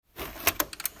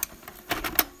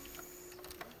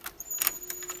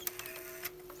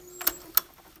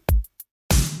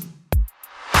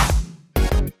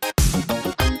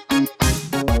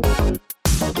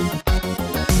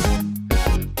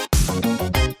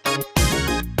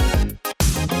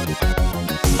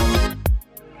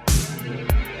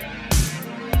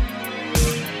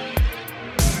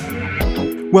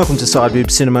Welcome to Side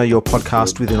Boob Cinema, your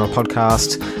podcast within a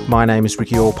podcast. My name is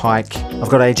Ricky Allpike. I've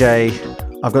got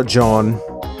AJ, I've got John,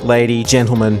 lady,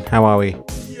 gentlemen. How are we?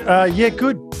 Yeah,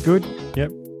 good.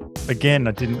 Yep. Again,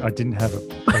 I didn't have a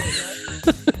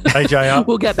AJ.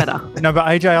 We'll get better. No, but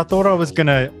AJ, I thought I was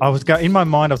in my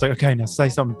mind. I was like, okay, now say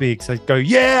something big. So go,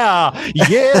 yeah.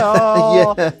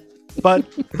 Yeah. But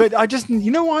I just,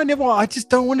 I just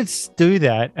don't want to do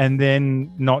that and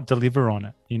then not deliver on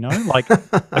it. Like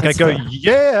I go,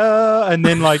 yeah, and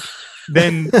then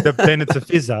then it's a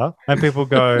fizzer, and people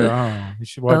go,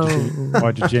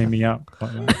 why'd you G me up?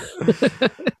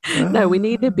 No, we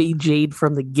need to be G'd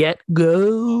from the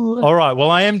get-go. All right. Well,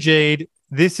 I am G'd.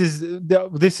 This is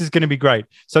going to be great.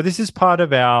 So this is part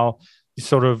of our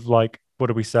sort of what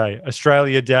do we say?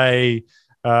 Australia Day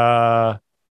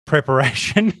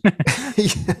preparation.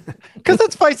 Because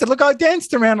let's face it, look, I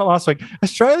danced around it last week.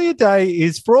 Australia Day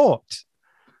is fraught,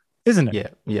 isn't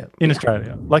it? Yeah. In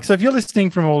Australia. So if you're listening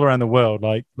from all around the world,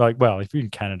 well, if you're in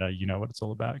Canada, you know what it's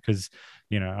all about because,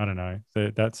 I don't know.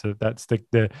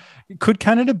 Could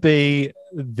Canada be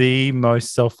the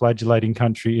most self-flagellating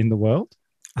country in the world?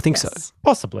 I think so.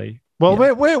 Possibly. Well,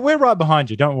 yeah. we're right behind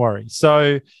you. Don't worry.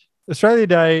 So Australia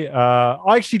Day,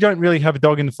 I actually don't really have a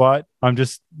dog in the fight. I'm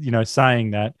just,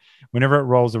 saying that whenever it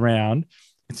rolls around,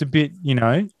 it's a bit, you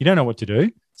don't know what to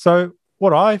do. So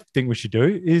what I think we should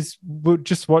do is we'll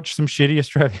just watch some shitty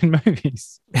Australian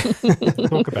movies.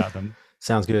 Talk about them.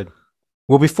 Sounds good.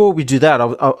 Well, before we do that,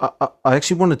 I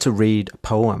actually wanted to read a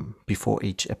poem before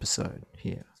each episode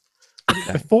here.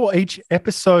 Okay. Before each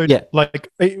episode, yeah.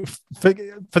 For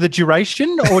the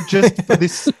duration or just for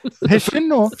this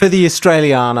session? Or? For the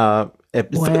Australiana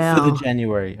Wow. for the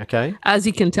January, okay? As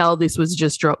you can tell, this was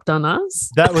just dropped on us.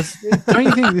 Don't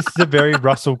you think this is a very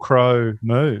Russell Crowe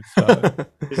move, though,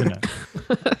 isn't it?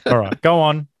 All right, go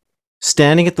on.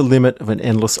 Standing at the limit of an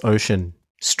endless ocean,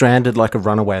 stranded like a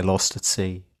runaway lost at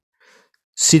sea.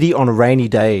 City on a rainy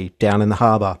day down in the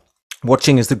harbour,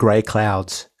 watching as the grey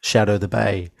clouds shadow the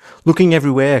bay. Looking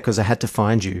everywhere because I had to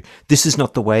find you. This is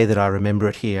not the way that I remember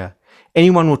it here.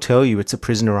 Anyone will tell you it's a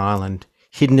prisoner island,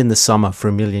 hidden in the summer for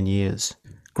 1,000,000 years.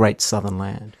 Great southern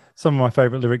land. Some of my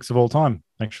favourite lyrics of all time,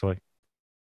 actually.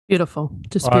 Beautiful,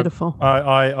 just beautiful.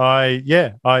 I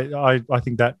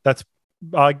think that's.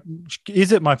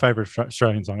 Is it my favourite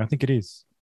Australian song? I think it is.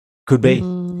 Could be.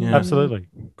 Yeah. Absolutely,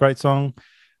 great song.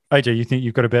 AJ, you think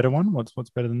you've got a better one? What's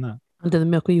better than that? Under the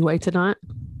Milky Way tonight.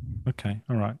 Okay,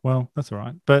 all right. Well, that's all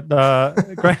right. But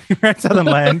Great Southern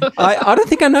Land. I don't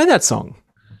think I know that song.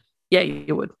 Yeah,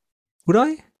 you would. Would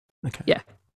I? Okay. Yeah.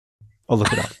 I'll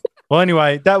look it up. Well,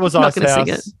 anyway, that was Ice House. Sing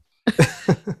it.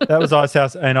 That was Ice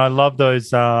House, and I love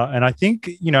those. And I think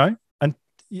it's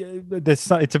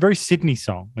a very Sydney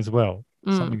song as well.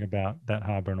 Something about that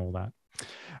harbour and all that.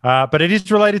 But it is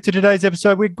related to today's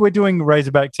episode. We're doing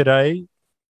Razorback today,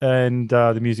 and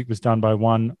the music was done by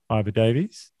one Ivor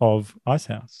Davies of Ice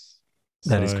House.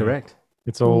 That is correct.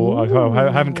 It's all.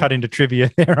 I haven't cut into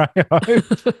trivia there. I hope.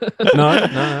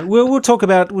 No. We'll talk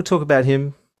about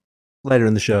him later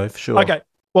in the show for sure. Okay.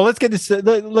 Well, let's get this.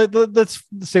 Let's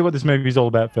see what this movie is all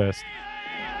about first.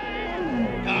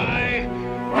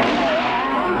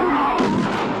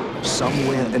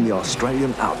 Somewhere in the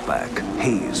Australian outback,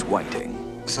 he's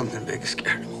waiting. Something big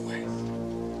scared him away.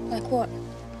 Like what?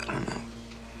 I don't know.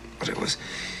 But it was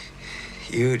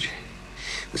huge.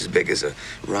 It was as big as a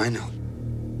rhino.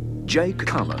 Jake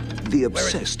Cullen, the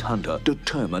obsessed hunter,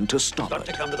 determined to stop Got it.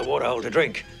 to come to the waterhole to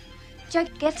drink.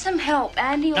 Jake, get some help.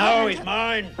 Andy. No, he's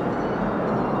mine.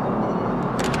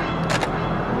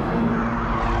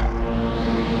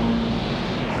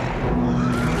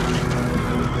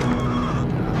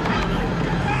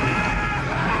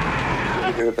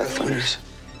 You hear about Thunders?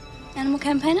 Animal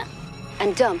campaigner?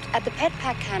 And dumped at the Pet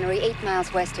Pack Cannery 8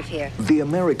 miles west of here. The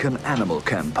American animal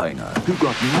campaigner who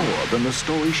got more than the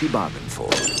story she bargained for.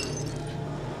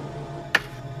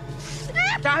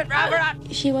 Don't rub her up.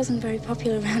 She wasn't very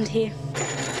popular around here.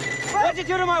 What'd you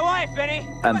do to my wife, Benny?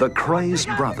 And the crazed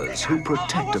brothers who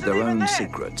protected their own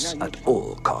secrets at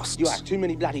all costs. You ask too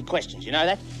many bloody questions, you know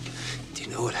that? Do you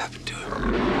know what happened to her?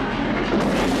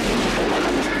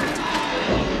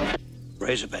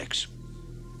 Razorbacks.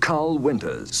 Carl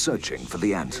Winters searching for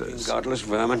the answers. Godless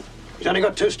vermin. He's only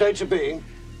got 2 states of being.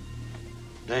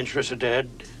 Dangerous or dead.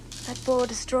 That boar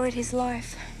destroyed his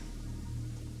life.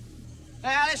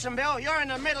 Now, listen, Bill, you're in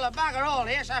the middle of bugger all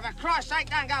here, so for Christ's sake,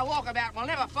 don't go walkabout. We'll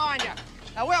never find you.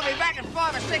 Now, we'll be back in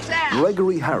 5 or 6 hours.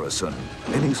 Gregory Harrison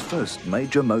in his first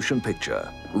major motion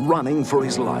picture, running for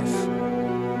his life.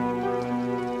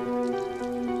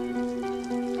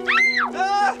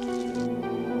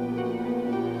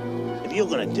 If you're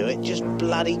gonna do it, just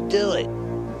bloody do it.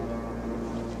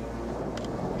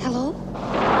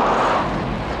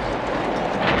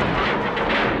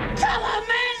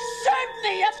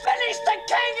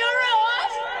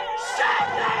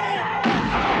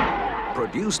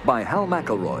 Produced by Hal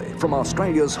McElroy from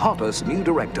Australia's hottest new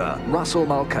director, Russell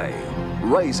Mulcahy.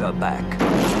 Razorback.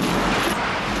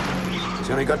 He's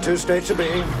only got 2 states of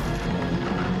being.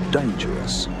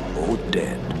 Dangerous or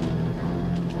dead.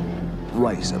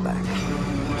 Razorback.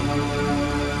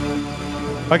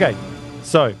 Okay,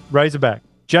 so Razorback.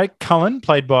 Jake Cullen,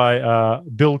 played by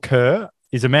Bill Kerr,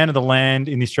 is a man of the land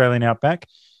in the Australian outback.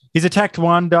 He's attacked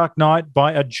one dark night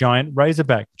by a giant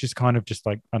razorback, which is kind of just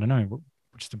like, I don't know,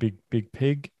 just a big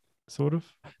pig, sort of.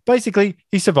 Basically,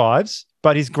 he survives,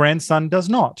 but his grandson does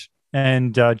not.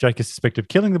 And Jake is suspected of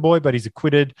killing the boy, but he's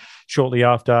acquitted shortly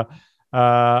after.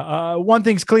 One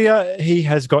thing's clear, he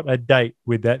has got a date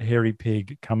with that hairy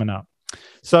pig coming up.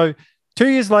 So 2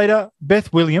 years later,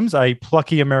 Beth Williams, a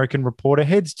plucky American reporter,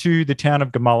 heads to the town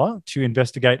of Gamulla to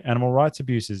investigate animal rights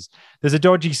abuses. There's a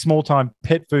dodgy small-time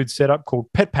pet food setup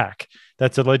called Pet Pack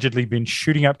that's allegedly been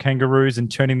shooting up kangaroos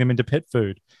and turning them into pet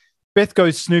food. Beth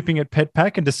goes snooping at Pet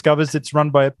Pack and discovers it's run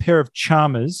by a pair of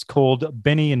charmers called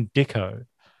Benny and Dicko.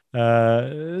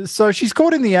 So she's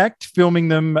caught in the act filming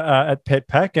them at Pet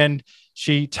Pack, and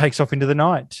she takes off into the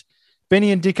night.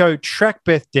 Benny and Dicko track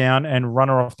Beth down and run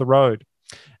her off the road.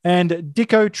 And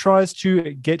Dicko tries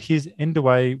to get his end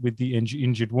away with the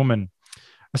injured woman.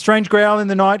 A strange growl in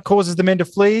the night causes the men to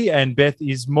flee, and Beth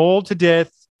is mauled to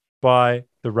death by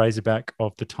the Razorback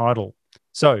of the title.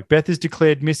 So Beth is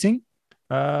declared missing,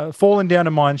 fallen down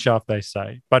a mine shaft, they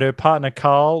say. But her partner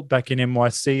Carl, back in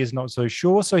NYC, is not so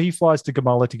sure, so he flies to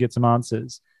Gamulla to get some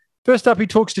answers. First up, he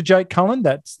talks to Jake Cullen,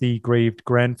 that's the grieved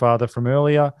grandfather from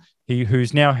earlier,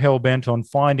 who's now hell-bent on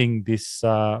finding this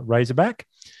Razorback.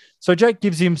 So Jake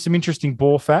gives him some interesting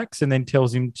boar facts and then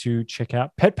tells him to check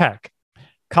out Pet Pack.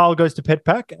 Carl goes to Pet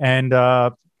Pack and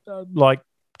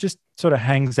just sort of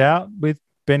hangs out with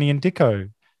Benny and Dicko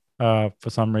for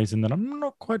some reason that I'm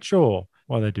not quite sure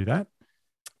why they do that.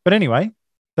 But anyway,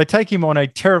 they take him on a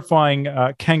terrifying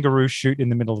kangaroo shoot in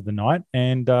the middle of the night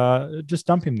and just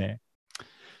dump him there.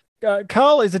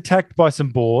 Carl is attacked by some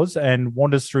boars and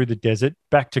wanders through the desert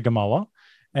back to Gamulla.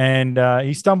 And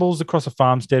he stumbles across a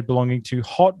farmstead belonging to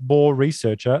hot boar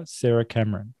researcher Sarah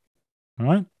Cameron. All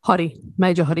right? Hottie,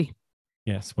 major hottie.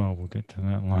 Yes, well, we'll get to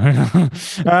that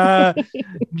later.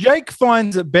 Jake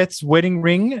finds Beth's wedding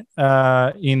ring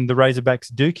in the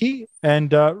Razorback's dookie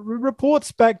and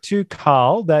reports back to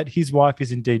Carl that his wife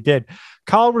is indeed dead.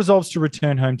 Carl resolves to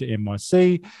return home to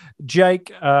NYC.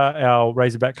 Jake, our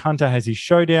Razorback hunter, has his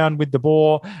showdown with the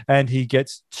boar and he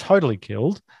gets totally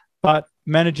killed, but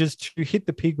manages to hit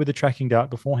the pig with a tracking dart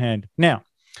beforehand. Now,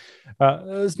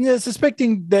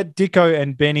 suspecting that Dicko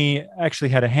and Benny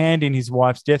actually had a hand in his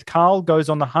wife's death, Carl goes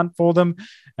on the hunt for them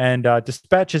and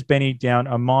dispatches Benny down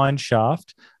a mine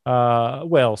shaft. It's a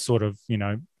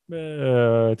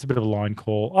bit of a line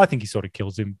call. I think he sort of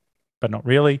kills him, but not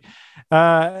really.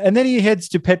 And then he heads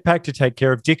to Pet Pack to take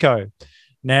care of Dicko.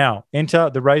 Now, enter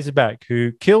the Razorback,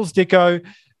 who kills Dicko,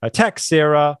 attacks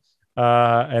Sarah,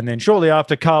 and then shortly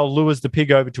after, Carl lures the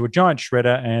pig over to a giant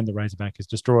shredder and the Razorback is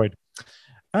destroyed.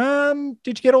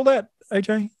 Did you get all that,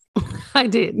 AJ? I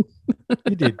did.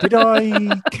 You did. Did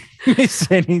I miss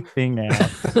anything out?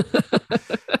 It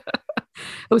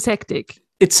was hectic.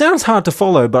 It sounds hard to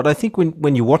follow, but I think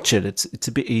when you watch it, it's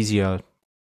a bit easier.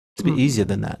 It's a bit easier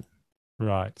than that.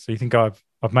 Right. So you think I've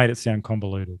made it sound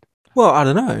convoluted? Well, I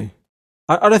don't know.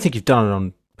 I don't think you've done it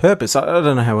on purpose. I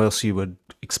don't know how else you would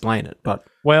explain it, but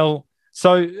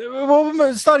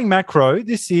starting macro,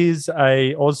 this is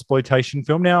a Ozploitation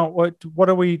film. Now, what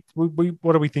do we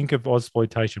think of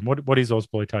Ozploitation? What is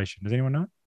Ozploitation? Does anyone know?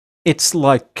 It's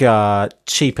like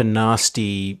cheap and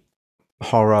nasty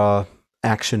horror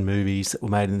action movies that were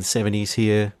made in the 70s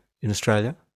here in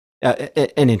Australia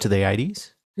and into the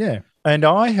 80s. Yeah, and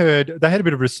I heard they had a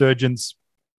bit of resurgence,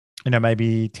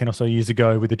 maybe 10 or so years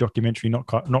ago with a documentary, Not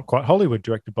Quite Hollywood,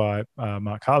 directed by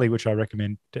Mark Harley, which I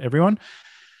recommend to everyone.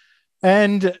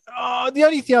 And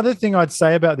the other thing I'd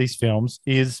say about these films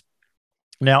is,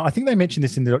 now I think they mentioned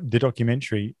this in the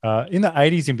documentary, in the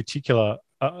 80s in particular,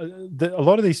 a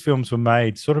lot of these films were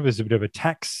made sort of as a bit of a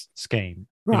tax scheme.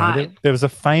 Right. There was a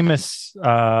famous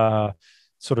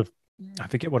sort of, I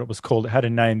forget what it was called. It had a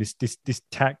name, this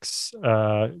tax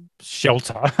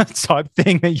shelter type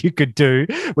thing that you could do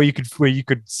where you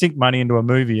could sink money into a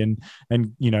movie and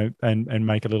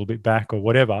make a little bit back or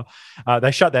whatever.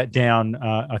 They shut that down,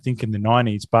 I think, in the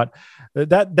 90s. But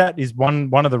that is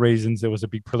one of the reasons there was a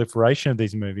big proliferation of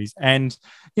these movies. And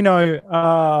I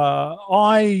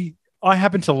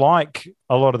happen to like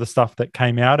a lot of the stuff that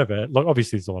came out of it. Like,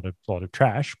 obviously, there's a lot of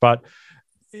trash, but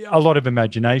a lot of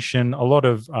imagination, a lot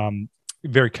of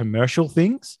very commercial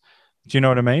things. Do you know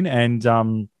what I mean? And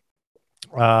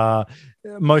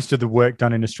most of the work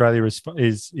done in Australia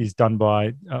is done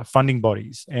by funding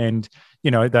bodies, and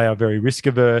they are very risk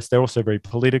averse. They're also very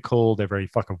political. They're very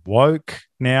fucking woke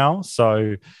now.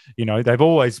 So they've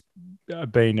always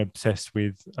been obsessed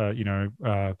with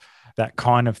that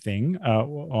kind of thing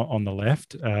on the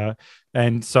left,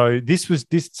 and so this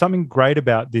something great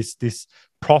about this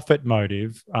profit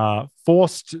motive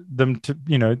forced them to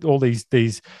all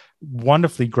these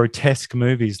wonderfully grotesque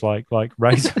movies like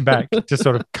Razorback to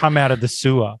sort of come out of the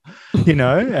sewer,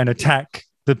 and attack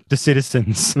the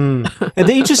citizens. And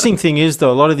the interesting thing is,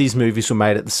 though, a lot of these movies were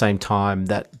made at the same time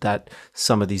that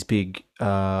some of these big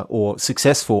or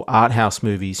successful art house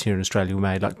movies here in Australia were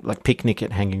made, like Picnic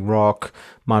at Hanging Rock,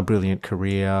 My Brilliant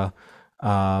Career,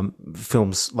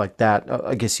 films like that.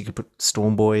 I guess you could put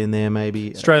Storm Boy in there,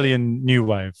 maybe. Australian new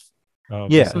wave. Of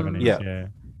the 70s, yeah.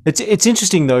 It's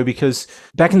interesting though, because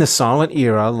back in the silent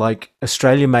era, like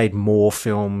Australia made more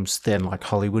films than like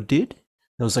Hollywood did.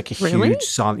 There was like a huge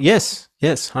silent. Yes,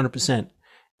 100%.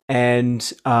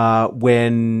 And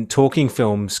when talking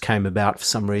films came about, for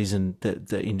some reason,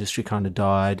 the industry kind of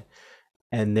died.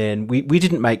 And then we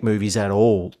didn't make movies at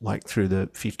all, like through the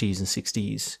 50s and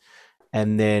 60s.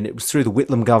 And then it was through the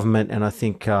Whitlam government, and I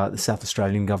think the South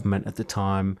Australian government at the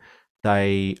time,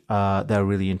 they were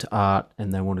really into art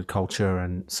and they wanted culture,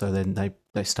 and so then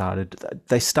they started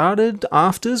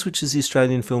AFTRS, which is the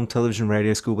Australian Film, Television,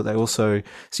 Radio School, but they also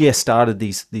started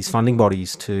these funding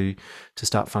bodies to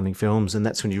start funding films, and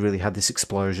that's when you really had this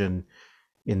explosion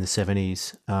in the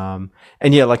 70s.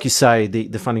 And yeah, like you say,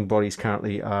 the funding bodies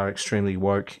currently are extremely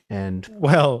woke, and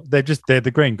they're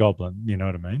the Green Goblin, you know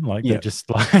what I mean? Like they're just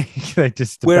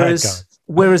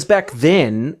whereas back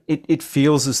then it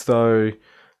feels as though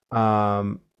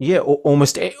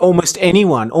almost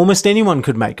anyone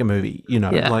could make a movie,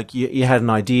 like you had an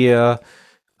idea,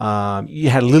 you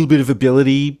had a little bit of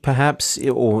ability perhaps,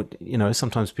 or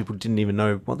sometimes people didn't even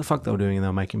know what the fuck they were doing and they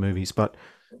were making movies, but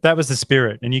that was the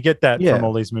spirit, and you get that from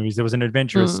all these movies. There was an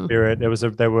adventurous spirit. They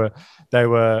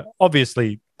were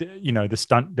obviously, the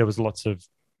stunt. There was lots of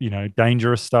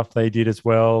dangerous stuff they did as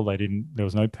well. There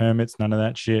was no permits, none of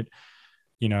that shit.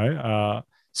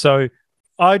 So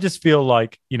I just feel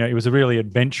like it was a really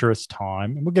adventurous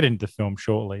time, and we'll get into the film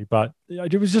shortly. But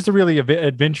it was just a really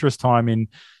adventurous time in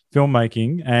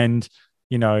filmmaking, and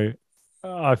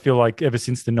I feel like ever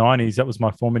since the 90s, that was my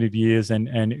formative years, and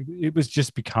it was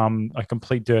just become a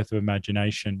complete dearth of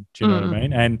imagination. Do you know what I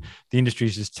mean? And the industry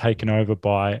is just taken over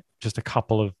by just a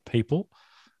couple of people,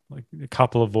 like a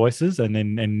couple of voices, and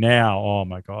now, oh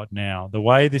my God, now the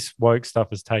way this woke stuff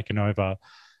has taken over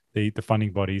the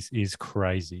funding bodies is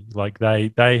crazy. Like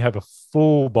they have a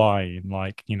full buy-in,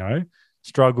 like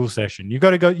struggle session. You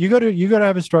got to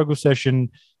have a struggle session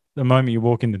the moment you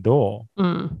walk in the door.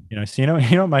 So you're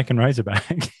not making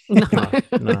Razorback.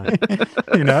 No.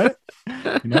 You're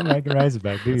not making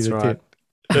Razorback, do you? That's right.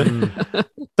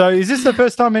 So is this the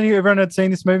first time everyone had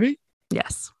seen this movie?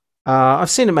 Yes. I've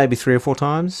seen it maybe 3 or 4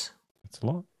 times. That's a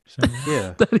lot.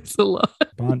 Yeah. That is a lot.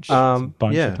 Bunch of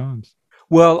times.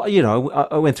 Well,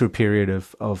 I went through a period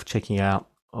of checking out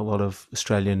a lot of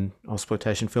Australian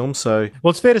exploitation films. So,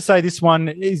 well, it's fair to say this one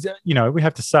is, we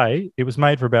have to say it was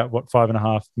made for about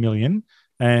 $5.5 million,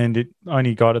 and it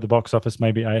only got at the box office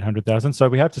maybe 800,000. So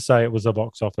we have to say it was a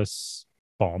box office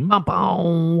bomb,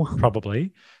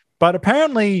 probably. But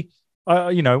apparently,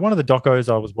 one of the docos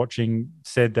I was watching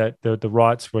said that the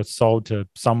rights were sold to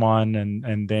someone,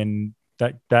 and then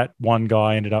that one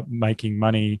guy ended up making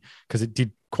money because it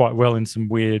did quite well in some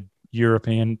weird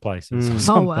European places.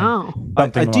 Oh, wow. I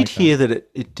did hear that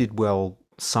it did well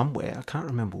somewhere. I can't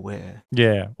remember where.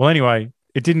 Yeah. Well, anyway,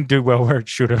 it didn't do well where it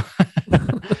should have.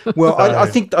 Well, I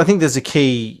think there's a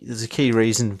key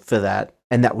reason for that,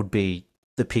 and that would be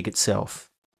the pig itself.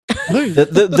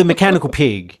 the mechanical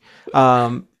pig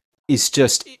is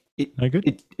just no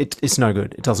good. It's no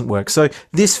good. It doesn't work. So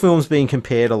this film's being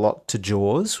compared a lot to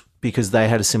Jaws because they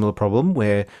had a similar problem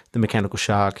where the mechanical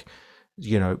shark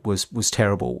was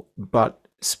terrible, but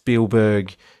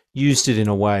Spielberg used it in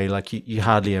a way like you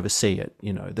hardly ever see it.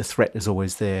 The threat is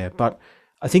always there, but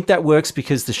I think that works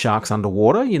because the shark's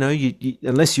underwater. You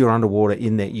unless you're underwater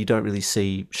in there, you don't really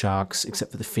see sharks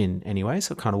except for the fin anyway,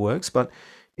 so it kind of works. But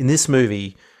in this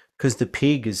movie, because the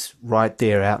pig is right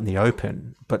there out in the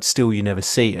open, but still you never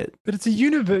see it. But it's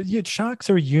sharks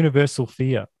are a universal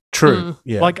fear. True.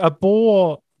 Yeah. Like a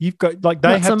boar, you've got like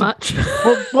they Not have so to, much.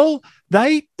 well,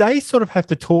 they sort of have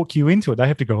to talk you into it. They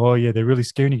have to go, oh yeah, they're really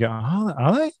scary. And you go, oh,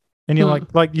 are they? And you're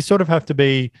like you sort of have to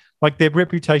be like their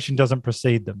reputation doesn't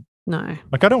precede them. No.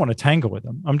 Like I don't want to tangle with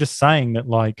them. I'm just saying that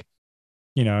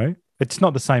it's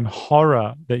not the same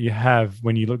horror that you have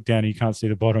when you look down and you can't see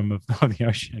the bottom of the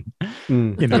ocean.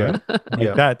 You know,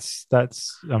 that's.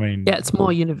 I mean, Yeah, it's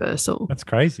more universal. That's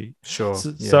crazy. Sure.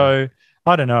 So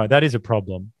I don't know. That is a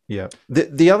problem. Yeah.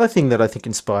 The other thing that I think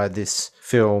inspired this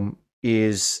film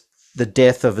is the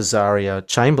death of Azaria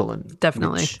Chamberlain.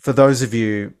 Definitely. Which, for those of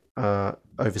you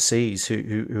overseas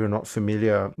who are not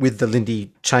familiar with the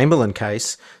Lindy Chamberlain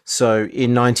case, so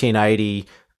in 1980,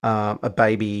 a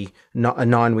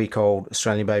 9-week-old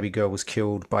Australian baby girl was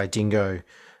killed by a dingo,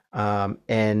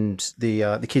 and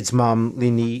the kid's mum,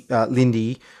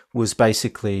 Lindy, was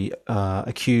basically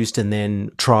accused and then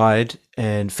tried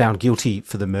and found guilty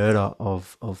for the murder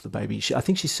of the baby. I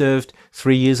think she served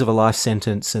 3 years of a life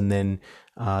sentence, and then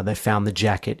they found the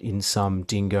jacket in some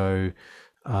dingo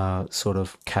sort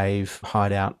of cave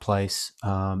hideout place,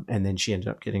 and then she ended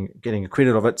up getting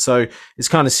acquitted of it. So it's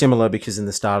kind of similar, because in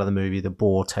the start of the movie, the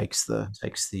boar takes the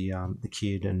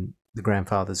kid, and the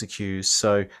grandfather's accused.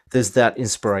 So there's that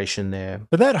inspiration there.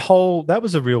 But that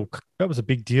was a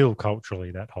big deal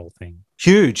culturally, that whole thing.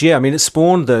 Huge, yeah. I mean, it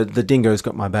spawned the dingo's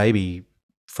got my baby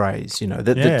phrase, you know,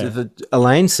 that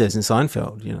Elaine says in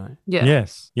Seinfeld, you know. Yeah.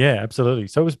 Yes. Yeah, absolutely.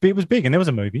 So it was big, and there was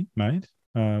a movie made.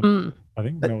 I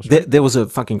think there was a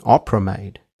fucking opera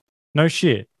made. No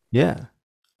shit. Yeah.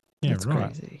 Yeah, that's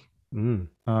right. crazy.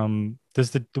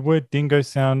 Does the word dingo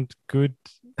sound good?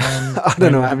 I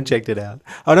don't know. I haven't checked it out.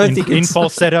 I don't think in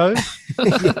falsetto.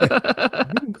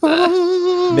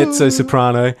 Mezzo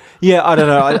soprano. Yeah, I don't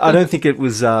know. I don't think it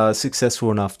was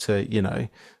successful enough to, you know,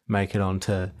 make it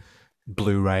onto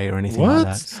Blu-ray or anything like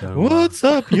that. So, what's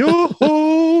up, yo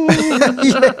ho?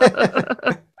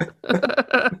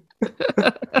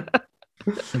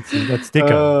 That's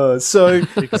Dicko. So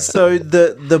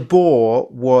the boar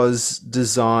was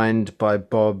designed by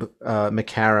Bob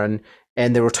McCarran,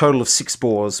 and there were a total of 6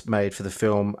 boars made for the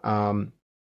film.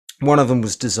 One of them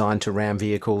was designed to ram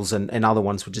vehicles, and other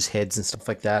ones were just heads and stuff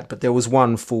like that. But there was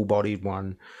one full-bodied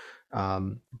one.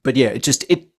 But yeah,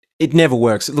 it never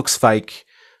works. It looks fake.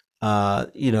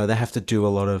 You know, they have to do a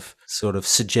lot of sort of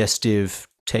suggestive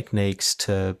techniques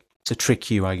to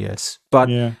trick you, I guess.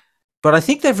 But I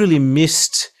think they've really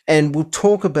missed, and we'll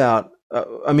talk about,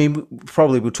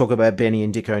 we'll talk about Benny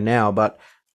and Dicko now, but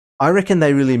I reckon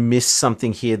they really missed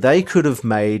something here. They could have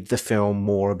made the film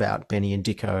more about Benny and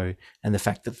Dicko and the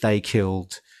fact that they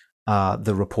killed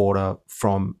the reporter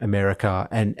from America,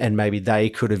 and maybe they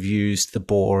could have used the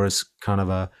boar as kind of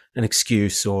an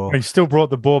excuse, or... And still brought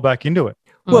the boar back into it.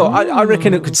 Well, I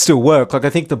reckon it could still work. Like,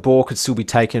 I think the boar could still be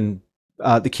taken,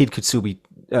 the kid could still be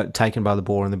taken by the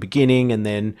boar in the beginning, and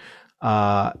then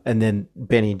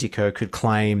Benny and Dicko could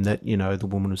claim that, you know, the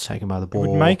woman was taken by the boar. It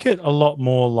would make it a lot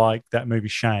more like that movie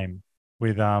Shame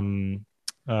with Hugh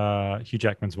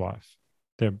Jackman's wife,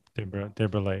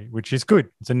 Deborah Lee, which is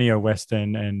good. It's a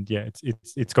neo-Western, and yeah,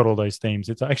 it's got all those themes.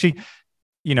 It's actually,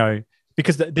 you know,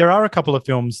 because there are a couple of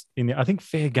films I think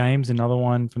Fair Game's another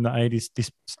one from the 80s, this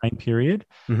same period,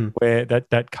 where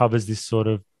that covers this sort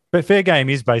of, but Fair Game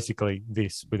is basically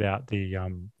this without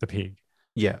the pig.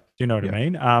 Yeah. Do you know what I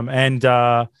mean?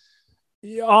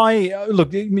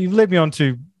 You've led me on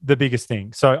to the biggest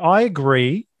thing. So I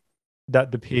agree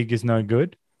that the pig is no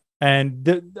good.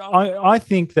 And I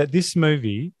think that this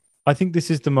movie, I think this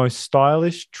is the most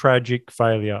stylish, tragic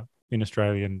failure in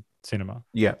Australian cinema.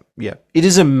 Yeah, yeah. It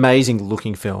is an amazing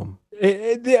looking film.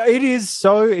 It is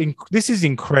so. This is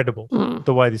incredible.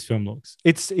 The way this film looks.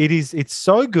 It's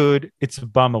so good. It's a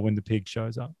bummer when the pig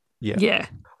shows up. Yeah.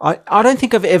 I don't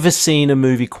think I've ever seen a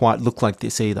movie quite look like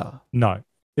this either. No,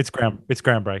 it's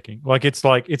groundbreaking.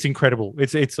 It's incredible.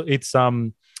 It's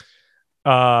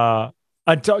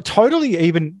totally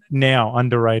even now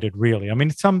underrated. Really, I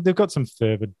mean, they've got some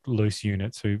fervid loose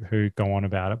units who go on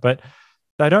about it, but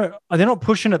they're not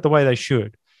pushing it the way they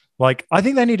should. Like, I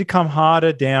think they need to come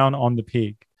harder down on the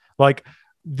pig. Like,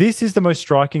 this is the most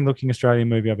striking looking Australian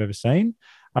movie I've ever seen.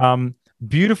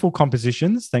 Beautiful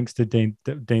compositions, thanks to Dean,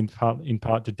 in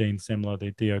part to Dean Semler,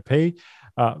 the DOP.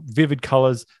 Vivid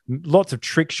colors, lots of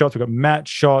trick shots. We've got matte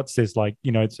shots. There's so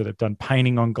they've done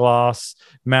painting on glass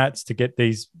mats to get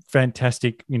these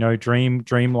fantastic,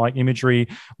 dream-like imagery.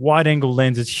 Wide-angle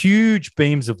lenses, huge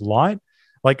beams of light.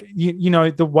 Like,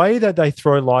 the way that they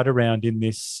throw light around in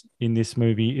this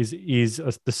movie is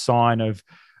the sign of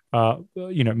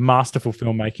masterful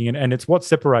filmmaking, and it's what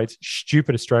separates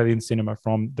stupid Australian cinema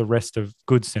from the rest of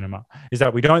good cinema, is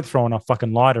that we don't throw enough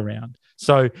fucking light around.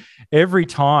 So every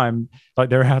time, like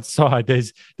they're outside,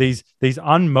 there's these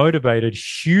unmotivated,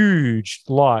 huge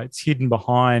lights hidden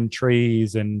behind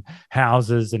trees and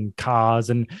houses and cars,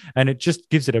 and it just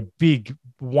gives it a big,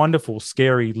 wonderful,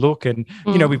 scary look. And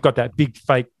you know, we've got that big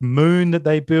fake moon that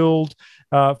they build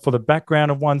for the background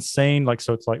of one scene, like,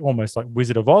 so it's like almost like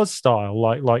Wizard of Oz style,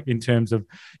 like in terms of,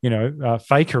 you know,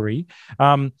 fakery.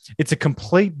 It's a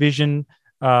complete vision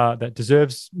that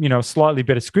deserves, you know, a slightly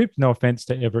better script. No offense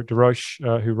to Everett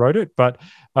DeRoche, who wrote it, but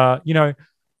you know,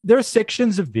 there are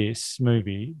sections of this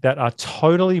movie that are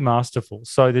totally masterful.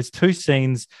 So there's two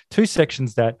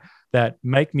sections that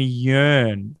make me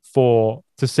yearn to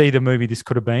see the movie this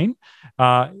could have been.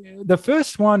 The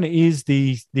first one is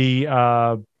the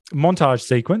montage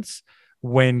sequence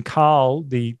when Carl,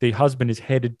 the husband, is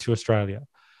headed to Australia.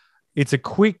 It's a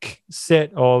quick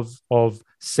set of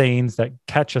scenes that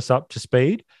catch us up to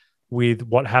speed with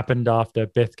what happened after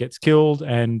Beth gets killed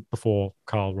and before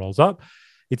Carl rolls up.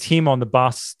 It's him on the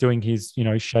bus doing his, you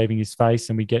know, shaving his face,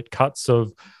 and we get cuts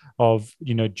of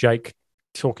you know, Jake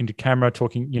talking to camera,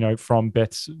 talking, you know, from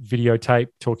Beth's videotape,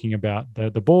 talking about the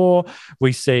boar.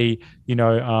 We see, you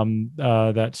know,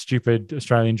 that stupid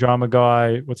Australian drama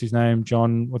guy, what's his name?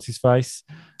 John, what's his face?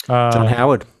 John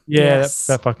Howard. Yeah, Yes.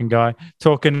 that fucking guy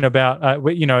talking about,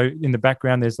 you know, in the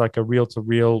background, there's like a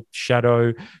reel-to-reel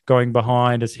shadow going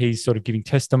behind as he's sort of giving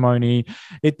testimony.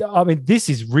 I mean, this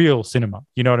is real cinema.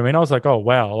 You know what I mean? I was like, oh,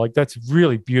 wow, like that's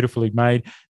really beautifully made.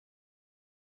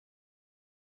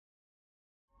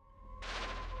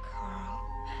 Carl,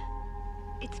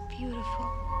 it's beautiful.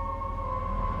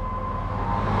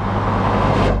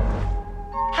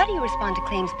 How do you respond to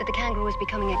claims that the kangaroo is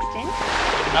becoming extinct?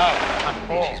 No,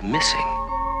 she's missing.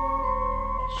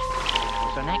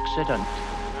 It's an accident.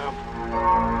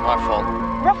 My fault.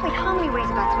 Roughly how many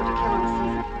razorbacks would you kill in a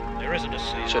season? There isn't a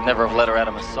season. Should never have let her out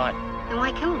of my sight. Then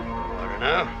why kill them? I don't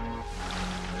know.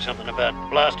 There's something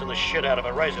about blasting the shit out of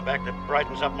a razorback that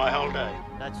brightens up my whole day.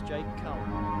 That's Jake Cull.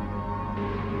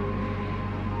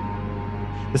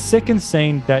 The second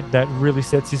scene that really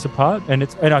sets this apart, and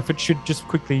I should just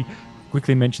quickly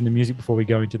mention the music before we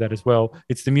go into that as well.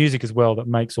 It's the music as well that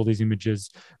makes all these images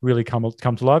really come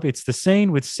to life. It's the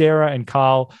scene with Sarah and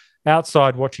Carl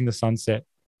outside watching the sunset.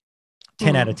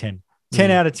 10 out of 10.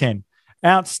 10 out of 10.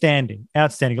 Outstanding.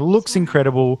 It looks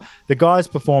incredible. The guy's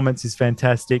performance is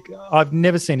fantastic. I've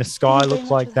never seen a sky look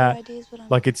like that.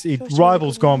 Like it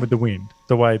rivals Gone with the Wind.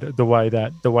 The way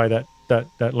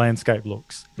that landscape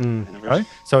looks. Right?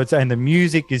 So and the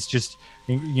music is just,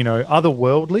 you know,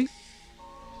 otherworldly.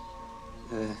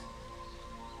 The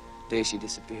day she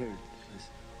disappeared was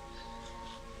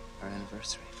our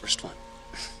anniversary. First one.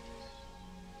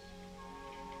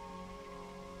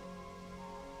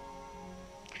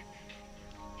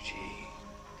 She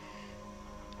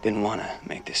didn't want to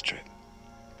make this trip.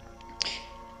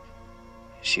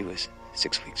 She was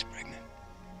 6 weeks pregnant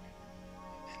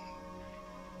and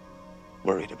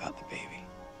worried about the baby.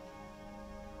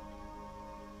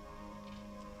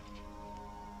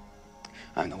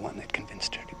 I'm the one that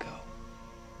convinced her to go.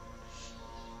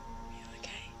 You okay?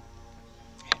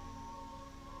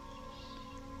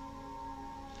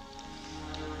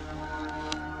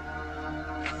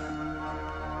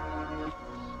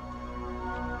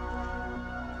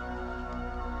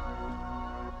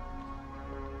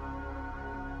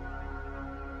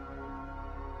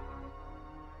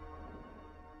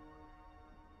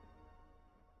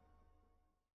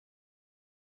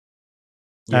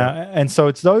 And so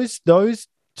it's those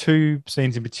two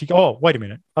scenes in particular. Oh, wait a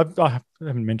minute. I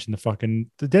haven't mentioned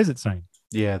the desert scene.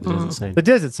 Yeah, the desert scene. The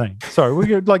desert scene. Sorry,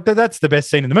 we like that's the best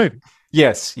scene in the movie.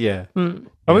 Yes, yeah.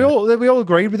 Are we all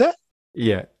agreed with that?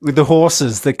 Yeah, with the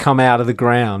horses that come out of the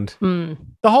ground. The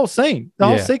whole scene, the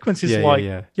whole sequence is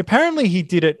apparently he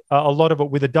did it a lot of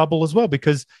it with a double as well,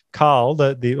 because Carl,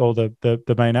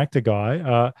 the main actor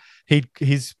guy,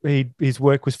 his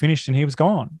work was finished and he was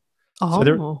gone.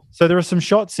 Oh. So there are some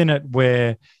shots in it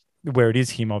where it is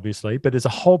him, obviously, but there's a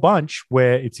whole bunch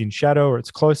where it's in shadow or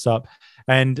it's close up.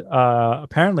 And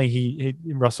apparently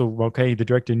Russell Mulcahy, the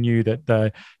director, knew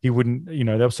that he wouldn't, you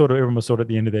know, everyone was sort of at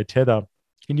the end of their tether.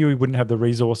 He knew he wouldn't have the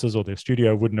resources, or their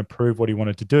studio wouldn't approve what he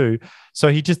wanted to do.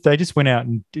 So they just went out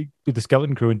and with the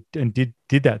skeleton crew and did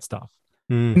that stuff.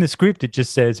 In the script, it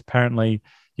just says apparently,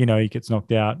 you know, he gets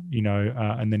knocked out, you know,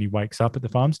 and then he wakes up at the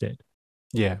farmstead.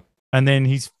 Yeah. And then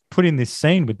he's put in this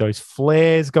scene with those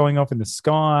flares going off in the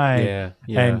sky.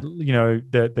 And, you know,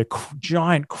 the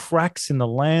giant cracks in the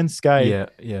landscape.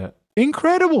 Yeah.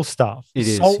 Incredible stuff. It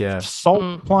is.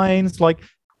 Salt plains. Like,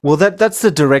 well, that's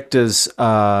the director's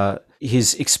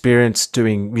his experience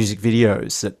doing music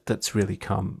videos that's really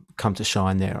come to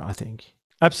shine there, I think.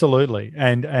 Absolutely,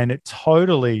 and it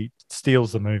totally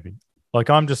steals the movie. Like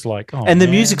I'm just like, oh, and the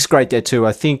man. music's great there too.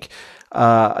 I think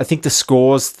the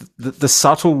scores, the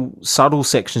subtle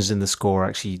sections in the score are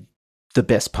actually the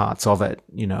best parts of it,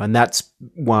 and that's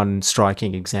one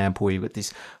striking example. You've got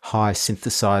this high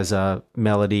synthesizer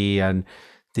melody and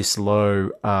this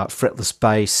low fretless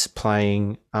bass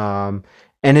playing, and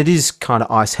it is kind of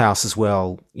Ice House as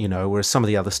well, whereas some of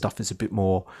the other stuff is a bit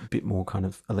more kind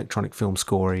of electronic film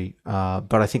scorey.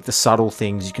 But I think the subtle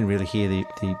things, you can really hear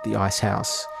the Ice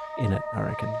House in it, I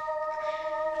reckon.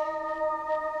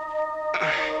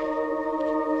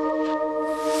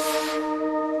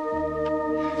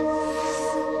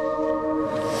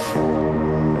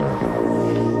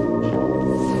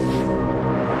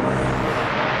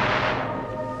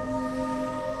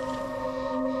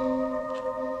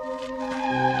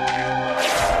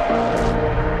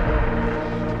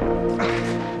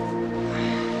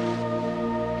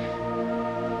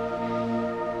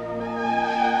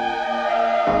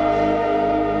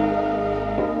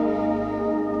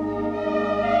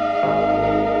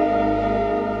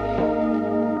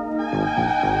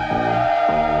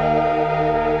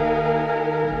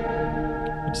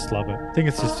 I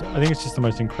think it's just the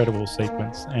most incredible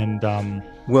sequence. And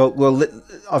well,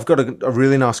 I've got a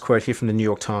really nice quote here from the New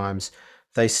York Times.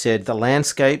 They said, "The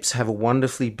landscapes have a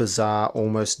wonderfully bizarre,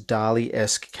 almost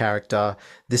Dali-esque character.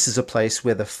 This is a place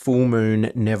where the full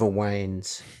moon never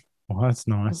wanes." Oh, that's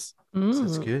nice. So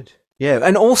that's good. Yeah,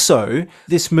 and also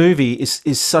this movie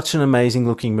is such an amazing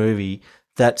looking movie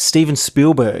that Steven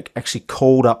Spielberg actually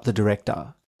called up the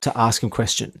director to ask him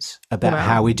questions about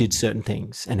how he did certain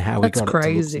things and how he got it to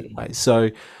look certain ways.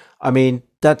 So, I mean,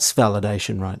 that's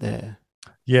validation right there.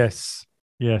 Yes.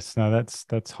 No,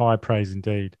 that's high praise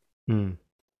indeed. Mm.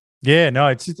 Yeah, no,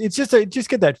 it's just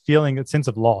get that feeling, that sense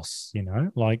of loss,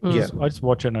 Like, I just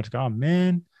watch it and I just go, oh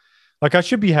man, like I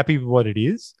should be happy with what it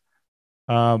is,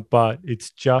 but it's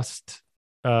just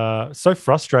so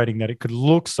frustrating that it could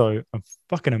look so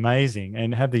fucking amazing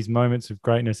and have these moments of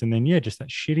greatness, and then just that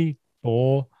shitty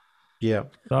or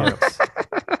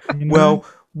Well,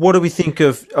 what do we think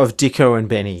of Dicko and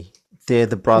Benny? They're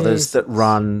the brothers that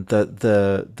run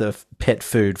the pet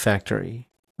food factory.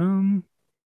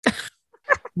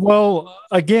 Well,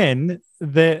 again,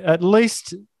 at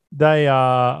least they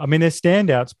are. I mean, they're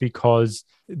standouts because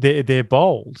they're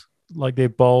bold. Like they're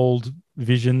bold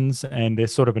visions, and they're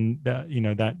sort of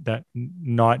that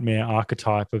nightmare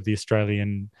archetype of the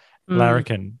Australian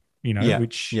larrikin.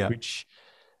 Which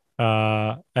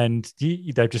and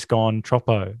they've just gone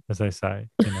troppo, as they say.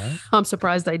 I'm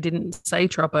surprised they didn't say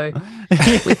troppo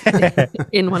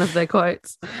in one of their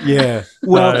quotes. Yeah.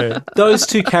 Well, those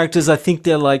two characters, I think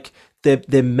they're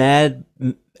Mad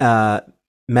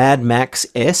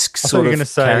Max-esque sort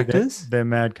of characters. They're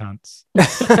mad cunts.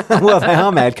 Well, they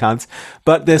are mad cunts,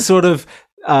 but they're sort of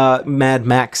Mad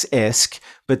Max-esque.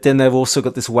 But then they've also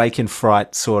got this wake and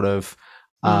fright sort of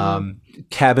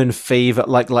cabin fever,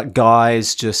 like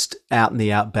guys just out in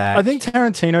the outback. I think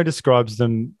Tarantino describes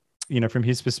them, from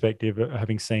his perspective,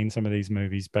 having seen some of these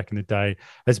movies back in the day,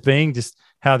 as being just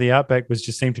how the outback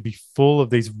seemed to be full of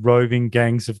these roving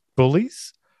gangs of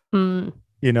bullies. Like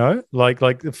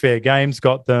the Fair Game's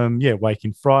got them, Wake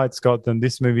and Fright's got them,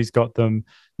 this movie's got them,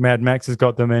 Mad Max has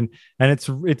got them, and it's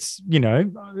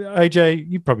AJ,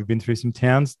 you've probably been through some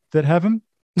towns that have them.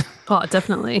 Oh,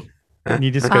 definitely. And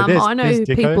you just go, I know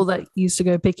people that used to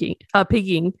go pigging.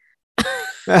 Pigging.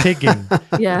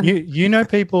 Yeah. You know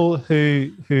people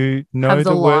who know have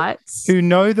the word lights. Who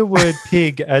know the word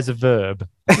pig as a verb.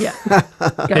 Yeah.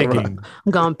 Pigging.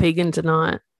 I'm going pigging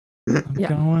tonight.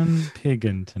 Going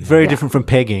pigging tonight. Very different from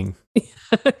pegging.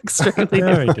 Extremely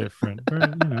very different.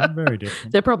 Very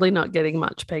different. They're probably not getting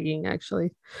much pegging,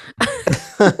 actually.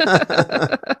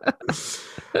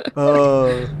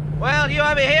 Oh. Well, you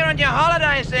over here on your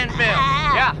holidays then, Bill?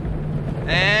 Yeah.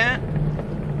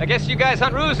 And? I guess you guys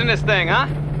hunt roos in this thing, huh?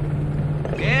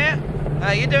 Yeah?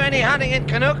 You do any hunting in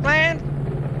Canuck land?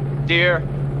 Deer.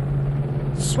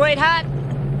 Sweetheart,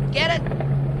 get it?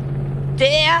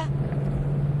 Deer?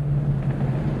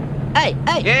 Hey.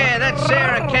 Yeah, that's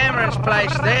Sarah Cameron's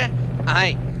place there.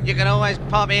 Hey, you can always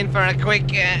pop in for a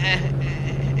quick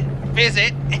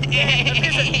visit.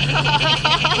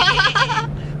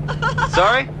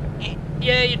 Sorry?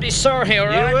 Yeah, you'd be sorry, all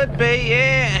right? You would be,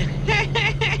 yeah.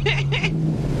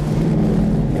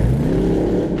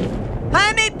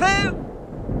 Honey poo!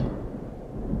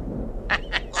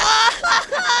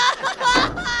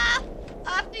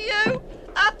 After you!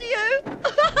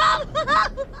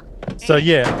 So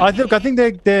I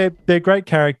think they're great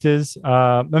characters.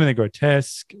 I mean, they're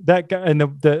grotesque. That guy, and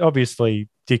the obviously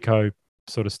Dicko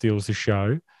sort of steals the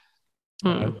show.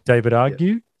 David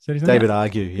Argue. Is that his name? David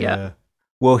Argue, yeah.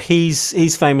 Well,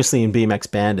 he's famously in BMX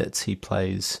Bandits. He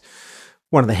plays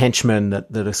one of the henchmen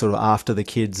that are sort of after the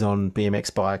kids on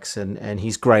BMX bikes, and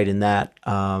he's great in that.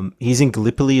 He's in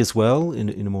Gallipoli as well,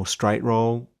 in a more straight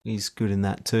role. He's good in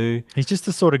that too. He's just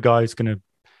the sort of guy who's gonna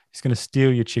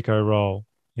steal your Chico role,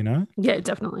 you know? Yeah,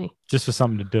 definitely. Just for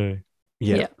something to do.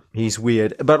 Yeah. He's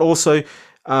weird. But also,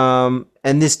 and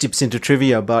this dips into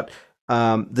trivia, but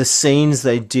the scenes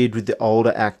they did with the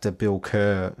older actor Bill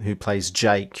Kerr, who plays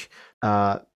Jake,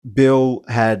 Bill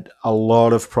had a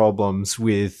lot of problems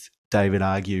with David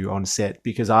Argue on set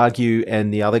because Argue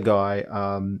and the other guy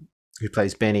who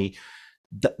plays Benny,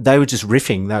 they were just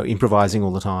riffing. They were improvising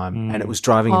all the time, and it was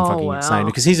driving him fucking insane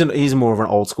because he's more of an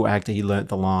old school actor. He learnt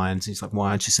the lines. He's like, why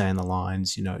aren't you saying the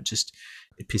lines? You know,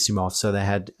 it pissed him off. So they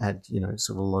had sort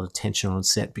of a lot of tension on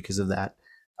set because of that.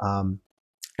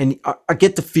 And I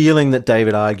get the feeling that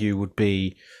David Argue would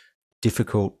be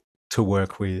difficult to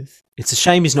work with. It's a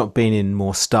shame he's not been in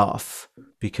more stuff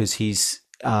because he's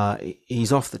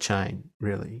off the chain,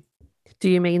 really. Do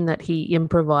you mean that he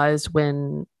improvised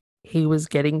when he was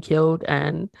getting killed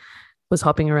and was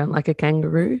hopping around like a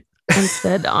kangaroo and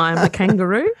said, I'm a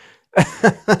kangaroo,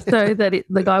 so that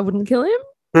the guy wouldn't kill him?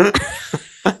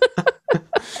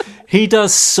 He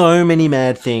does so many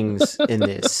mad things in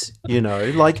this,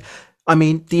 like, I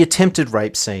mean, the attempted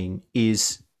rape scene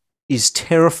is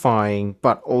terrifying,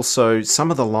 but also some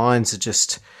of the lines are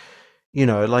just,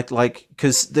 like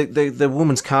because the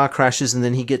woman's car crashes and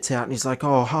then he gets out and he's like,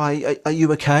 oh, hi, are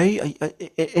you okay?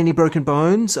 Any broken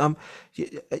bones? Are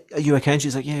you okay? And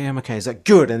she's like, yeah, I'm okay. He's like,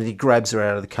 good. And then he grabs her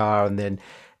out of the car and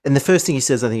the first thing he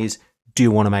says, I think, is, do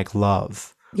you want to make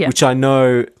love? Yeah. Which I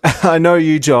know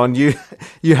you, John, you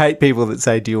hate people that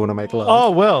say, do you want to make love?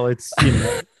 Oh, well, it's,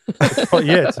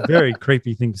 it's a very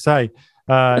creepy thing to say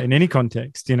in any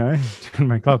context,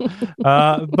 make love.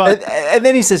 But and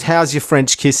then he says, how's your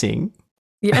French kissing?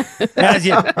 Yeah. how's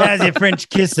your French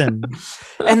kissing?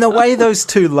 And the way those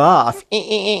two laugh.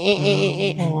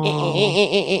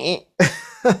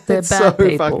 They're bad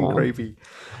people. Fucking creepy.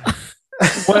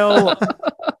 Well,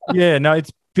 yeah, no,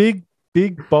 it's big,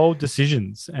 bold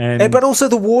decisions, but also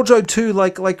the wardrobe too.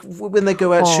 Like when they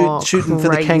go out shooting for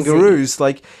the kangaroos,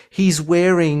 like he's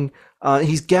wearing,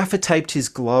 he's gaffer taped his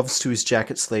gloves to his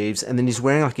jacket sleeves, and then he's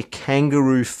wearing like a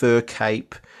kangaroo fur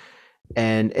cape,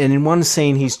 and in one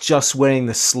scene he's just wearing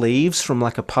the sleeves from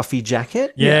like a puffy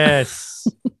jacket. Yes.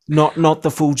 Not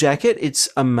the full jacket. It's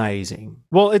amazing.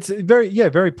 Well, it's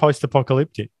very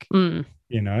post-apocalyptic.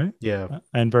 Yeah,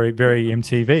 and very, very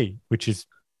MTV, which is,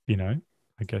 I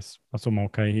guess Russell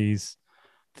Mulcahy's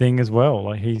thing as well.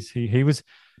 Like he was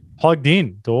plugged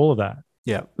in to all of that.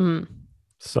 Yeah.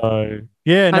 So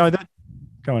yeah,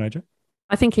 go on, AJ.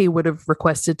 I think he would have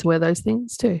requested to wear those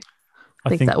things too. I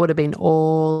think that would have been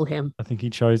all him. I think he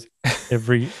chose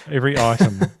every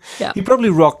item. Yeah. He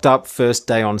probably rocked up first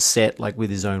day on set, like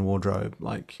with his own wardrobe.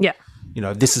 Like, yeah,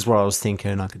 this is what I was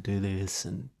thinking. I could do this,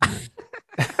 and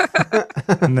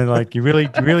and they're like, you really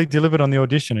delivered on the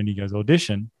audition, and he goes,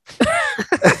 audition.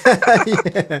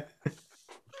 Yeah.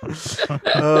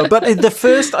 But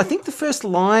the first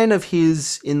line of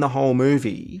his in the whole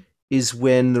movie is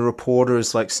when the reporter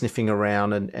is like sniffing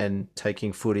around and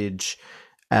taking footage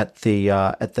at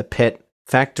the pet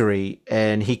factory,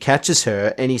 and he catches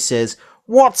her and he says,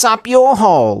 "What's up your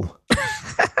hole?"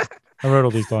 I wrote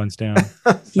all these lines down.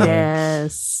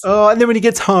 Yes. Oh, and then when he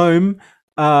gets home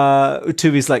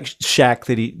to his like shack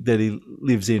that he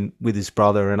lives in with his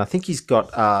brother, and I think he's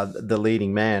got the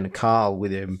leading man Carl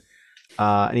with him,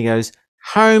 and he goes,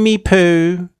 "Homie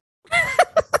poo."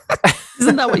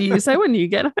 Isn't that what you say when you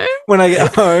get home? When I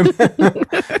get home.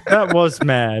 That was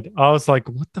mad. I was like,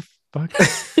 what the fuck?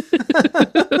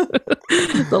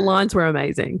 The lines were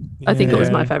amazing. I think it was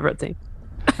my favorite thing.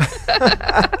 Look,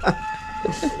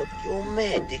 you're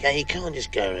mad, Dick. You can't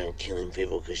just go around killing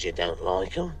people because you don't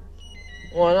like them.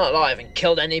 Why not? I haven't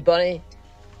killed anybody.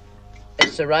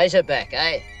 It's the Razorback,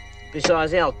 eh?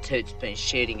 Besides, the old toot's been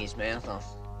shooting his mouth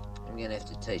off. I'm going to have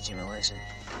to teach him a lesson.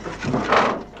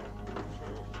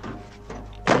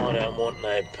 I don't want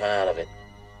no part of it.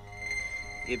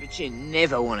 Yeah, but you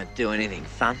never want to do anything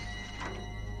fun.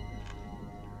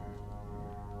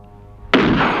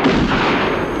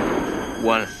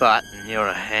 One fight and you're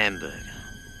a hamburger.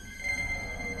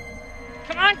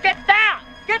 Come on, get down!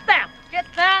 Get down! Get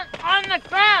down on the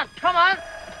ground! Come on!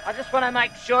 I just want to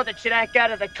make sure that you don't go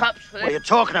to the cops for this. What are you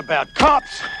talking about?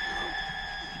 Cops!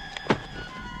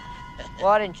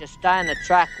 Why didn't you stay in the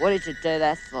truck? What did you do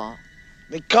that for?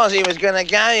 Because he was going to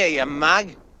go you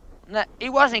mug. No, he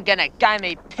wasn't going to go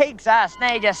me pig's ass.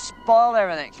 Now you just spoiled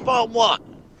everything. Spoiled what?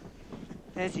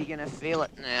 How's he gonna feel it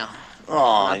now? Oh,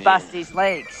 I bust his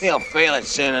legs. He'll feel it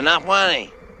soon enough, won't he?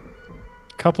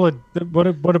 Couple of what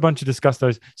a bunch of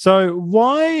disgustos. So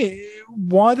why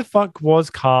the fuck was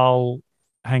Carl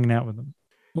hanging out with them?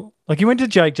 Like he went to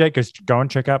Jake. Jake goes, go and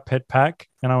check out Pet Pack,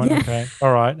 and I went, okay,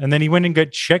 all right. And then he went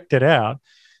and checked it out,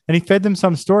 and he fed them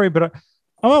some story. But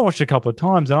I watched it a couple of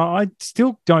times, and I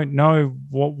still don't know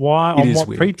why on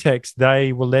what pretext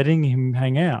they were letting him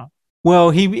hang out.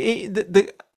 Well,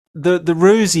 the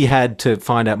ruse he had to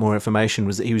find out more information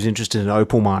was that he was interested in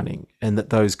opal mining, and that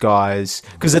those guys,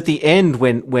 because at the end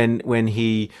when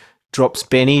he drops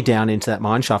Benny down into that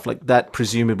mine shaft, like that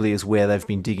presumably is where they've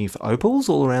been digging for opals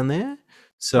all around there.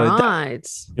 So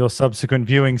your subsequent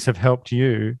viewings have helped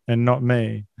you and not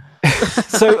me.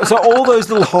 so all those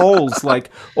little holes, like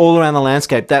all around the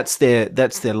landscape, that's their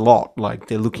lot. Like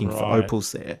they're looking for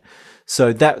opals there.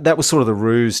 So that was sort of the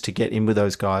ruse to get in with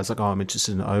those guys. Like, oh, I'm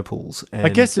interested in opals. And I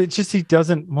guess it's just he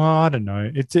doesn't. Well, I don't know.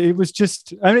 It was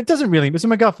just. I mean, it doesn't really. It's a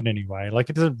MacGuffin anyway. Like,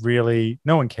 it doesn't really.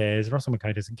 No one cares. Russell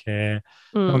McKay doesn't care.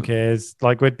 No one cares.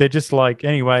 Like, they're just like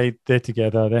anyway. They're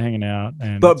together. They're hanging out.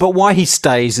 And but why he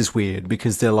stays is weird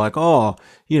because they're like, oh,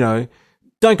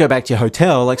 don't go back to your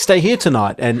hotel. Like, stay here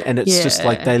tonight. And it's just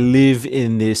like they live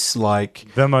in this like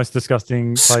the most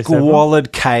disgusting place squalid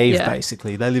ever. Cave.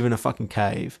 Basically, they live in a fucking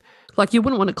cave. Like, you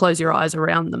wouldn't want to close your eyes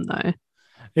around them, though.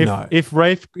 If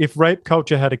rape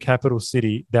culture had a capital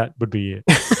city, that would be it.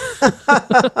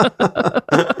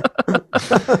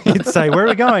 You'd say, where are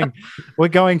we going? We're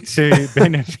going to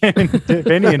Benny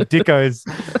and Dicko's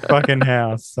fucking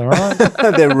house, all right?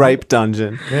 Their rape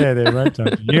dungeon. Yeah, their rape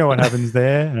dungeon. You know what happens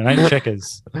there, and it ain't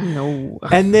checkers. No.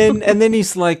 And then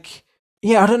he's like,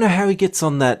 I don't know how he gets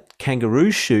on that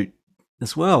kangaroo shoot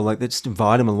as well. Like, they just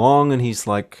invite him along, and he's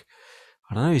like,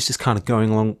 I don't know. He's just kind of going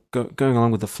along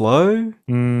with the flow.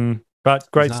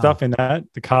 But great stuff in that.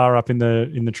 The car up in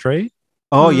the tree.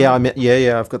 Oh yeah,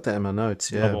 I've got that in my notes.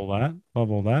 Yeah,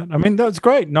 love all that. I mean, that's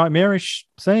great. Nightmarish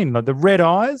scene, like the red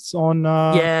eyes on.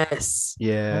 Yes.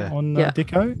 Yeah. On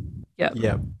Dicko. Yep.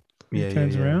 Yeah. He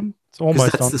turns around. It's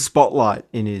almost that's the spotlight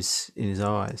in his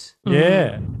eyes.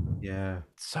 Yeah. Yeah.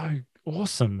 So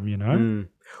awesome,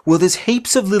 Well, there's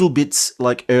heaps of little bits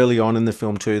like early on in the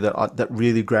film too that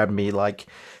really grabbed me. Like,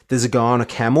 there's a guy on a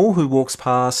camel who walks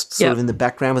past, sort of in the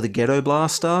background with a ghetto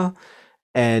blaster,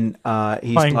 and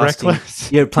he's playing blasting,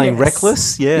 Reckless. Yeah, playing Yes.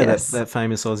 Reckless. Yeah, Yes. that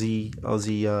famous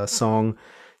Aussie song.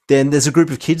 Then there's a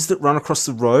group of kids that run across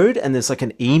the road, and there's like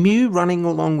an emu running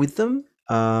along with them.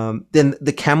 Then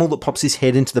the camel that pops his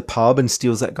head into the pub and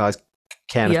steals that guy's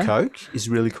can of Coke is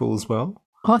really cool as well.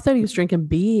 Oh, I thought he was drinking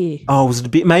beer. Oh, was it a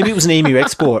bit? Maybe it was an emu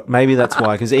export. Maybe that's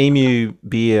why, because emu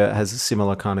beer has a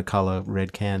similar kind of color,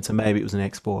 red can. So maybe it was an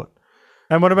export.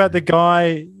 And what about the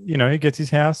guy, who gets his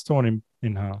house torn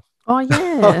in half? Oh, yeah.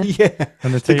 Oh, yeah.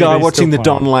 And the guy watching the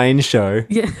Don Lane show.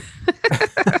 Yeah.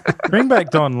 Bring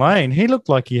back Don Lane. He looked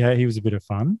like he was a bit of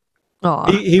fun.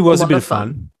 Oh, he was a bit of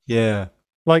fun. Yeah.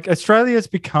 Like, Australia's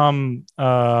become,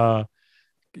 like,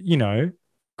 I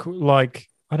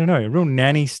don't know, a real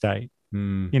nanny state.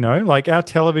 Like, our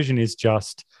television is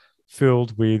just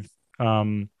filled with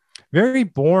very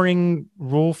boring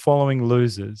rule-following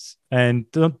losers. And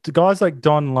the guys like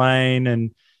Don Lane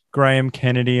and Graham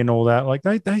Kennedy and all that, like,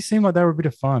 they seem like they were a bit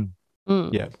of fun.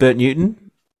 Yeah. Bert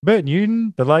Newton,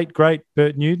 the late, great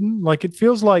Bert Newton. Like, it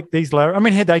feels like these...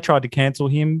 had they tried to cancel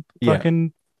him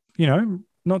fucking,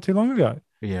 not too long ago.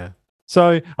 Yeah.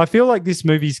 So I feel like this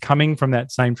movie's coming from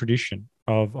that same tradition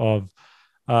of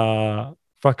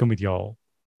fucking with y'all.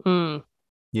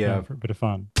 Yeah, for a bit of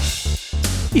fun.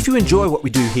 If you enjoy what we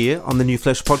do here on the New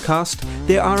Flesh podcast,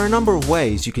 there are a number of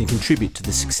ways you can contribute to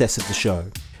the success of the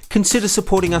show. Consider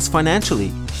supporting us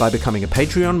financially by becoming a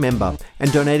Patreon member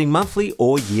and donating monthly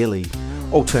or yearly.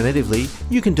 Alternatively,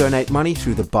 you can donate money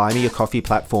through the Buy Me a Coffee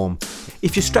platform.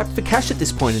 If you're strapped for cash at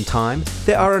this point in time,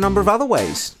 there are a number of other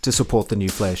ways to support the New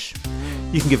Flesh.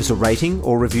 You can give us a rating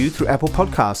or review through Apple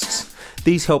Podcasts.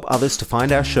 These help others to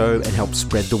find our show and help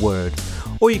spread the word.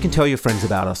 Or you can tell your friends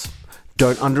about us.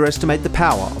 Don't underestimate the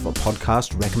power of a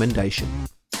podcast recommendation.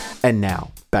 And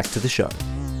now, back to the show.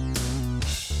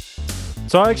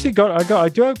 So I actually I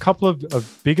do have a couple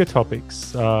of bigger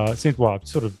topics. I've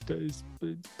sort of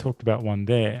talked about one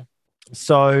there.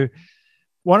 So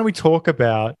why don't we talk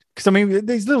about, because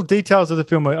these little details of the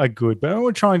film are good, but I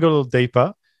want to try and go a little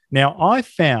deeper. Now, I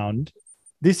found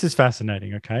this is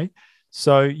fascinating. Okay,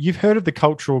 so you've heard of the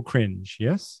cultural cringe,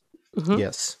 yes? Mm-hmm.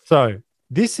 Yes. So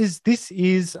this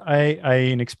is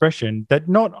an expression that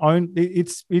not only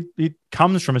it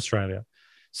comes from Australia.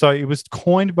 So it was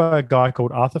coined by a guy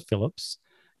called Arthur Phillips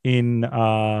in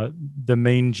the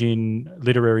Mean Gin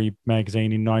literary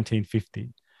magazine in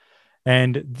 1950.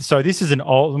 And so this is an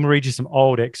old. Let me read you some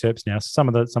old excerpts now. Some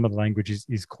of the language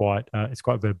is quite it's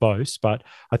quite verbose, but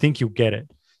I think you'll get it.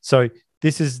 So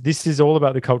this is all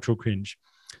about the cultural cringe.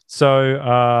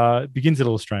 So it begins a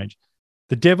little strange.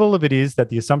 The devil of it is that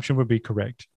the assumption would be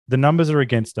correct. The numbers are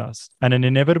against us, and an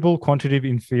inevitable quantitative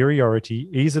inferiority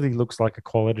easily looks like a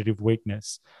qualitative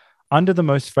weakness. Under the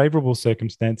most favorable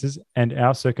circumstances, and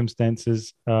our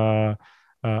circumstances are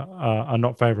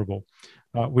not favorable.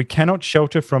 We cannot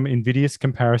shelter from invidious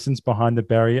comparisons behind the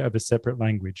barrier of a separate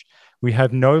language. We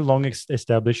have no long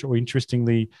established or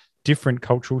interestingly different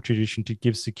cultural tradition to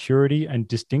give security and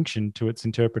distinction to its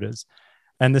interpreters.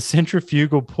 And the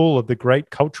centrifugal pull of the great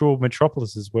cultural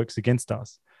metropolises works against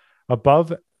us.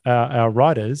 Above our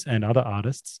writers and other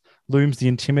artists looms the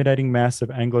intimidating mass of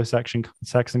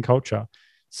Anglo-Saxon culture.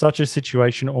 Such a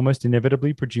situation almost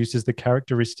inevitably produces the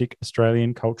characteristic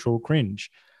Australian cultural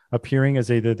cringe, appearing as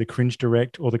either the cringe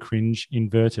direct or the cringe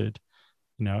inverted.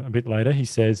 A bit later, he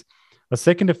says, a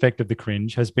second effect of the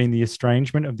cringe has been the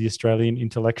estrangement of the Australian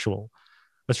intellectual.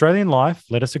 Australian life,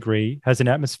 let us agree, has an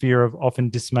atmosphere of often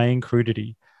dismaying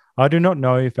crudity. I do not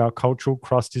know if our cultural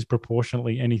crust is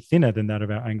proportionately any thinner than that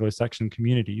of our Anglo-Saxon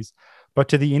communities, but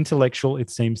to the intellectual it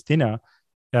seems thinner.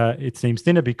 It seems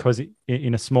thinner because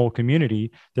in a small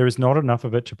community, there is not enough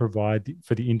of it to provide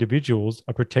for the individuals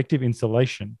a protective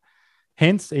insulation.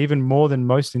 Hence, even more than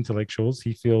most intellectuals,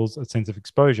 he feels a sense of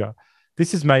exposure.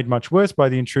 This is made much worse by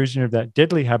the intrusion of that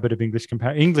deadly habit of English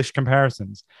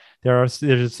comparisons. There's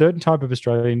a certain type of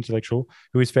Australian intellectual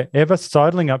who is forever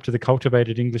sidling up to the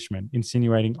cultivated Englishman,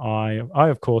 insinuating, I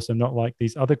of course, am not like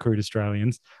these other crude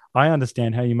Australians. I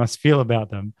understand how you must feel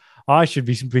about them. I should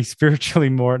be spiritually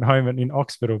more at home in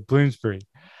Oxford or Bloomsbury.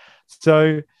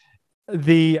 So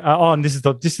and this is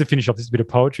the finish off. This is a bit of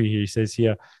poetry here. He says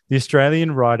here, the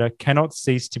Australian writer cannot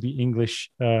cease to be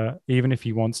English even if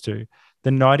he wants to. The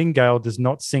nightingale does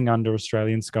not sing under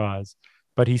Australian skies,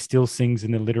 but he still sings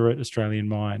in the literate Australian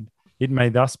mind. It may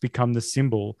thus become the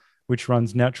symbol which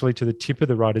runs naturally to the tip of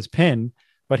the writer's pen,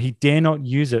 but he dare not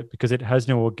use it because it has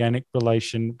no organic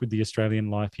relation with the Australian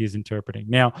life he is interpreting.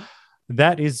 Now,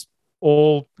 that is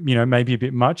all, maybe a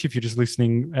bit much if you're just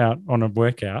listening out on a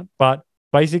workout, but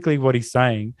basically what he's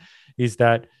saying is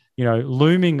that,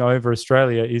 looming over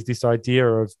Australia is this idea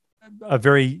of a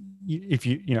very, if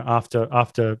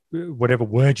after whatever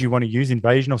word you want to use,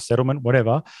 invasion or settlement,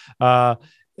 whatever,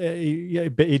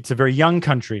 it's a very young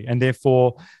country. And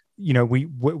therefore,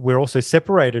 we're also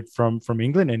separated from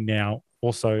England, and now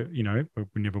also, we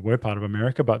never were part of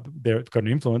America, but it's got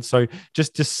an influence. So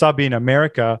just to sub in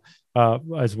America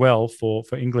as well for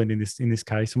England in this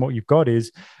case, and what you've got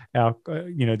is our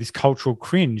this cultural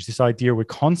cringe, this idea we're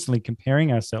constantly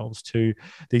comparing ourselves to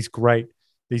these great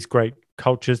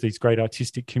cultures, these great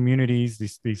artistic communities,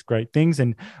 these great things,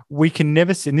 and we can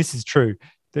never see. And this is true.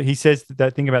 That he says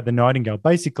that thing about the nightingale.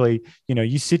 Basically,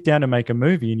 you sit down to make a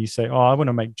movie and you say, "Oh, I want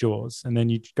to make Jaws," and then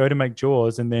you go to make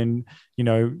Jaws, and then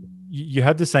you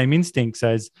have the same instincts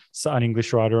as an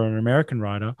English writer or an American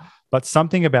writer, but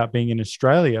something about being in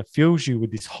Australia fills you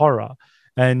with this horror,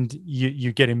 and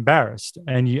you get embarrassed,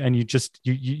 and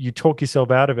you talk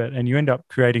yourself out of it, and you end up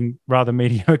creating rather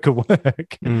mediocre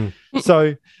work.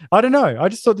 So I don't know. I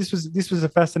just thought this was a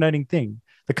fascinating thing,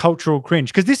 the cultural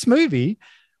cringe, because this movie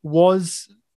was,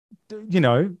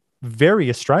 very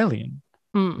Australian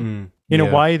in a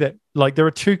way that, like, there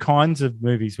are two kinds of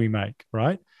movies we make,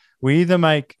 right? We either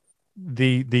make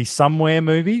the somewhere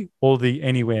movie or the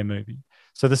anywhere movie.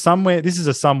 So this is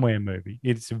a somewhere movie.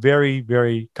 It's very,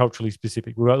 very culturally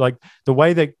specific. Like the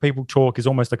way that people talk is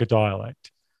almost like a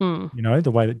dialect.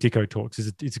 The way that Dicko talks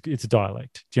it's a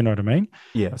dialect. Do you know what I mean?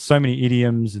 Yeah. So many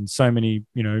idioms and so many,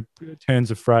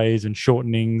 turns of phrase and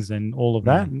shortenings and all of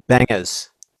that.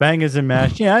 Bangers and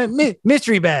mash.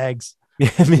 Mystery bags.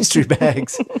 Yeah, mystery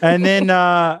bags. and then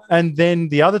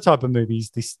the other type of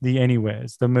movies, the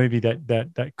anywheres, the movie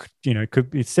that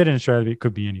could, it's set in Australia, but it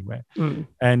could be anywhere.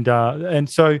 And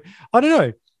so I don't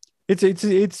know.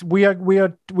 It's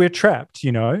we're trapped.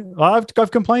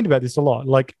 I've complained about this a lot.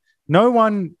 Like, no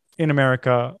one in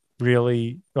America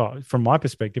really, from my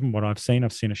perspective and what I've seen a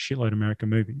shitload of American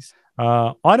movies.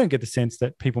 I don't get the sense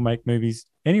that people make movies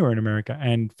anywhere in America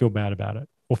and feel bad about it,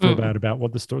 or feel bad about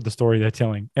what the story they're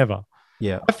telling ever.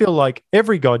 Yeah, I feel like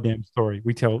every goddamn story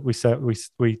we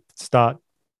start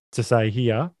to say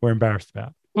here, we're embarrassed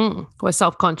about. We're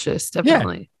self-conscious,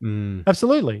 definitely. Yeah.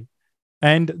 Absolutely.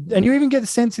 And you even get the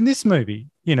sense in this movie,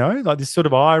 like this sort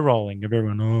of eye rolling of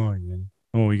everyone. Oh yeah,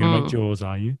 you're gonna make Jaws,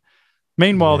 are you?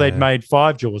 Meanwhile, they'd made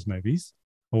 5 Jaws movies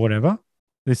or whatever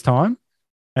this time.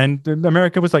 And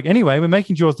America was like, anyway, we're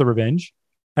making Jaws the Revenge.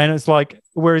 And it's like,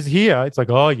 whereas here, it's like,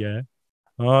 oh yeah,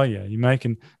 you're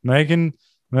making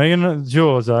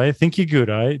Jaws, eh? Think you're good,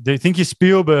 eh? Do you think you're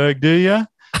Spielberg, do you?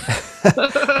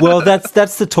 Well,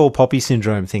 that's the tall poppy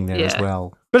syndrome thing there as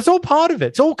well. But it's all part of it.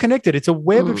 It's all connected. It's a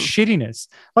web of shittiness.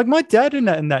 Like my dad in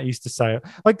that used to say it.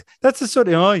 Like that's the sort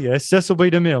of, oh yeah, Cecil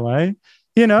B. DeMille, eh?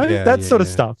 You know, that sort of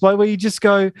stuff. Like where you just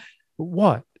go,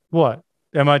 what?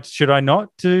 Should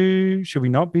we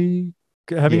not be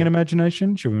having an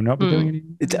imagination? Should we not be doing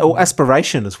anything? It's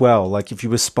aspiration as well. Like if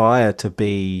you aspire to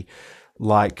be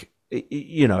like,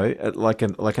 you know, like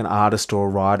an artist or a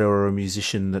writer or a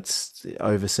musician that's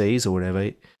overseas or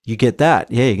whatever, you get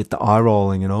that. Yeah, you get the eye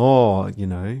rolling and you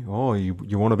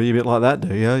want to be a bit like that,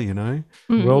 do you? You know.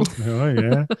 Well,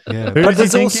 yeah. Who But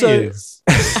does he think he is?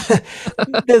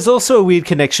 there's also a weird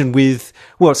connection with.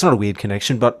 Well, it's not a weird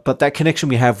connection, but that connection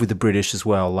we have with the British as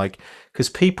well. Like because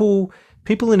people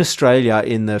in Australia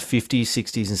in the 50s,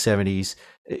 60s, and 70s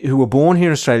who were born here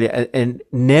in Australia and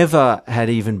never had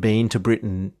even been to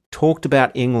Britain talked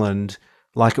about England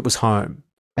like it was home.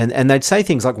 And they'd say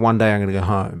things like, one day I'm going to go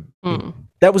home.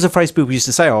 That was a phrase people used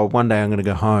to say, oh, one day I'm going to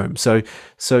go home. So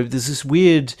there's this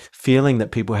weird feeling that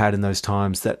people had in those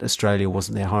times that Australia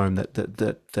wasn't their home,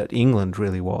 that England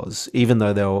really was, even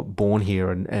though they were born here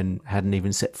and hadn't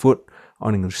even set foot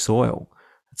on English soil.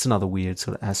 That's another weird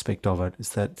sort of aspect of it, is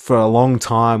that for a long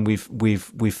time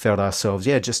we've felt ourselves,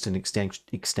 just an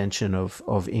extension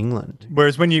of England.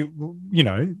 Whereas when you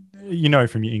know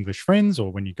from your English friends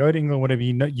or when you go to England, whatever,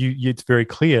 it's very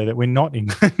clear that we're not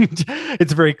England.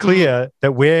 It's very clear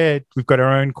that we've got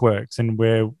our own quirks and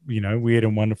we're weird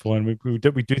and wonderful and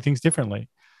we do things differently.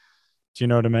 Do you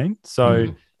know what I mean?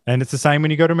 So, and it's the same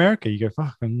when you go to America. You go,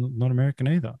 fuck, I'm not American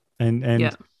either.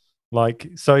 And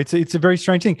so it's a very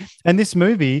strange thing. And this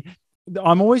movie,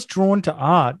 I'm always drawn to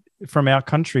art from our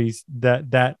countries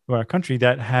that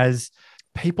has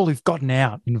people who've gotten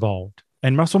out involved.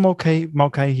 And Russell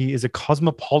Mulcahy is a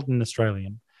cosmopolitan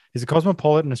Australian.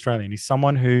 He's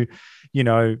someone who,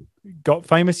 got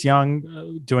famous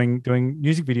young, doing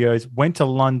music videos, went to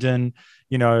London,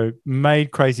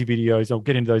 made crazy videos. I'll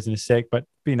get into those in a sec, but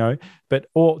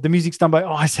all the music's done by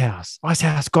Ice House. Ice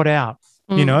House got out.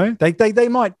 They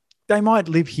might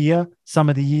live here some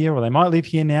of the year, or they might live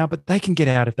here now, but they can get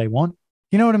out if they want.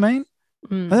 You know what I mean?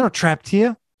 They're not trapped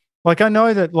here. Like I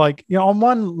know that, on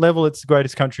one level, it's the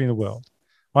greatest country in the world.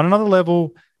 On another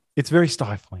level, it's very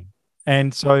stifling.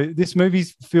 And so this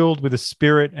movie's filled with a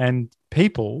spirit and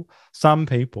some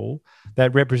people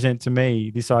that represent to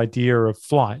me this idea of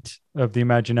flight, of the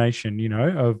imagination,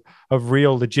 of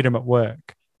real legitimate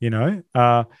work, just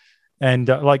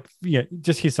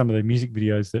hear some of the music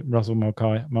videos that Russell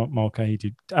Mulcahy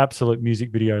did. Absolute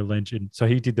music video legend. So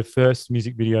he did the first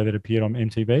music video that appeared on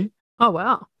MTV. Oh,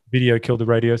 wow. Video Killed the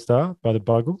Radio Star by the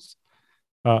Buggles.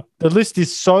 The list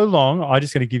is so long, I'm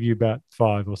just going to give you about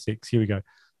 5 or 6. Here we go.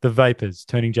 The Vapors,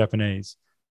 Turning Japanese.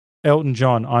 Elton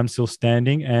John, I'm Still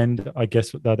Standing, and I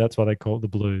guess that's why they call it the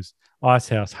blues. Ice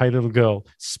House, Hey Little Girl.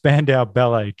 Spandau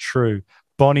Ballet, True.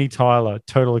 Bonnie Tyler,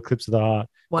 Total Eclipse of the Heart.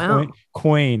 Wow.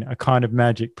 Queen, A Kind of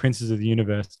Magic, Princes of the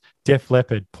Universe. Def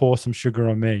Leppard, Pour Some Sugar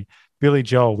on Me. Billy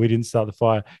Joel, We Didn't Start the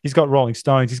Fire. He's got Rolling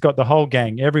Stones. He's got the whole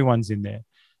gang. Everyone's in there.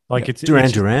 It's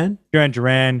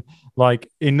Duran, like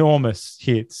enormous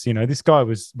hits. This guy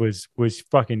was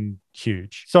fucking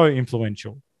huge, so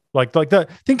influential. Like that.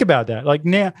 Think about that. Like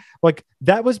now, like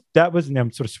that was. Now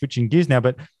I'm sort of switching gears now,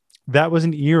 but that was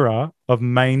an era of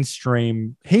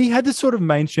mainstream. He had the sort of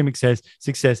mainstream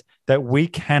success that we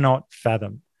cannot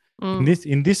fathom.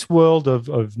 In this world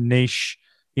of niche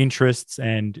interests,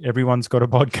 and everyone's got a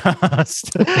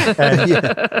podcast and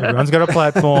everyone's got a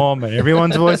platform and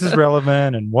everyone's voice is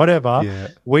relevant and whatever.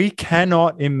 We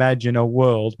cannot imagine a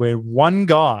world where one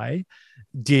guy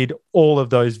did all of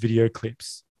those video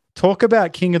clips. Talk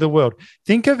about king of the world.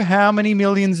 Think of how many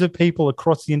millions of people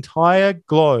across the entire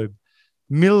globe,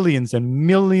 millions and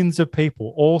millions of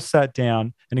people all sat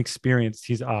down and experienced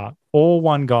his art. All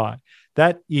one guy.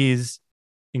 That is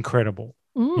incredible.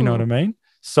 You know what I mean?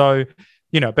 So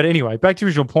but anyway, back to the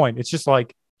original point. It's just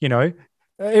like,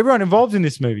 everyone involved in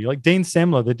this movie, like Dean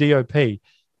Semler, the DOP,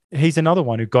 he's another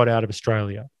one who got out of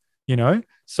Australia,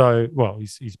 So, well,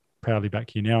 he's proudly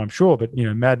back here now, I'm sure. But,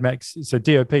 Mad Max, so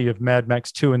DOP of Mad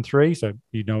Max 2 and 3. So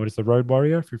you know it as the Road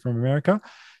Warrior if you're from America.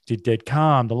 Did Dead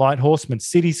Calm, The Light Horseman,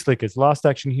 City Slickers, Last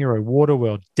Action Hero,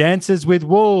 Waterworld, Dances with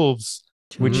Wolves.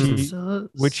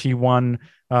 which he won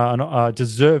a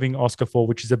deserving Oscar for,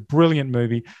 which is a brilliant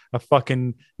movie, a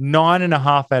fucking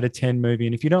 9.5 out of 10 movie.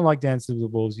 And if you don't like Dances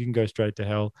with Wolves, you can go straight to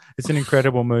hell. It's an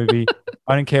incredible movie.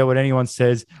 I don't care what anyone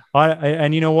says.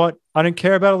 And you know what? I don't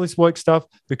care about all this woke stuff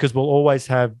because we'll always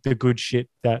have the good shit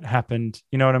that happened.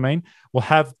 You know what I mean? We'll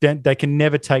have they can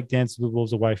never take Dances with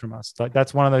Wolves away from us. Like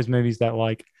that's one of those movies that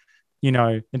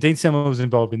and Dean Sandler was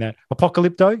involved in that.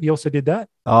 Apocalypto, he also did that.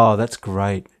 Oh, that's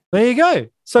great. There you go.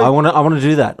 So I want to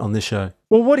do that on this show.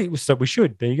 Well, so we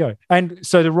should. There you go. And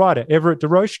so the writer Everett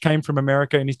DeRoche came from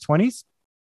America in his 20s.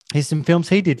 Here's some films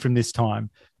he did from this time: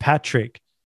 Patrick,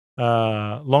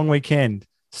 Long Weekend,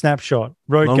 Snapshot,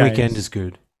 Road Long Games. Weekend is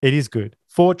good. It is good.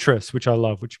 Fortress, which I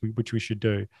love, which we should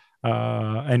do,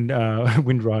 and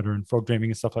Wind Rider and Frog Dreaming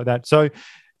and stuff like that. So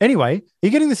anyway,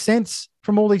 you're getting the sense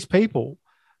from all these people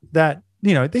that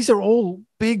these are all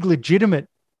big, legitimate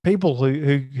people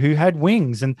who had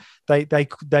wings, and they I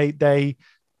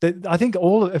think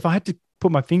if I had to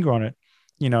put my finger on it,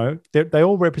 they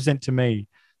all represent to me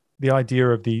the idea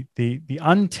of the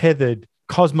untethered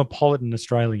cosmopolitan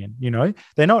Australian.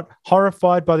 They're not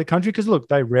horrified by the country because look,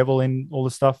 they revel in all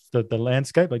the stuff, the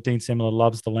landscape. Like Dean Sandler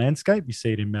loves the landscape. You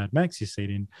see it in Mad Max. You see it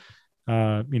in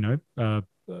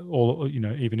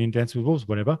even in Dances with Wolves,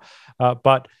 whatever.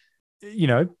 But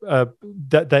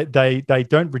that they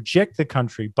don't reject the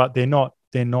country, but they're not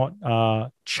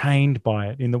chained by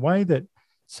it in the way that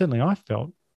certainly I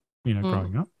felt,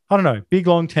 growing up. I don't know, big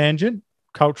long tangent,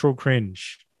 cultural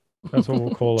cringe. That's what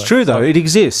we'll call it. It's true though; it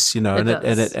exists, and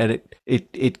does.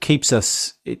 it keeps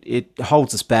us, it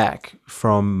holds us back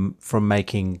from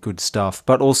making good stuff,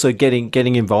 but also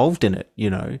getting involved in it.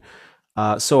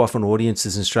 So often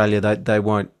audiences in Australia they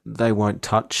won't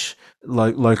touch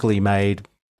locally made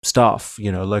stuff,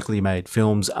 locally made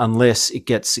films unless it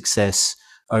gets success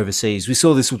overseas. We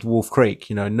saw this with Wolf Creek.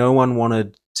 No one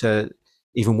wanted to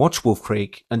even watch Wolf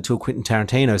Creek until Quentin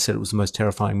Tarantino said it was the most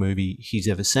terrifying movie he's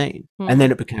ever seen, and then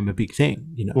it became a big thing.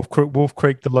 Wolf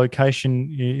Creek, the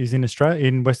location is in Australia,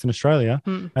 in Western Australia,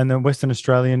 and the Western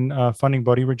Australian funding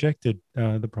body rejected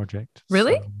the project.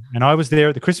 Really? And I was there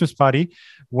at the Christmas party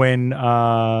when,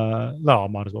 I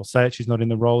might as well say it. She's not in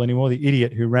the role anymore. The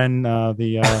idiot who ran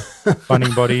the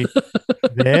funding body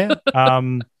there.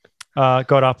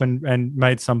 Got up and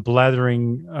made some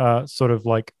blathering sort of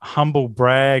like humble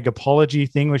brag apology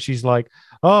thing where she's like,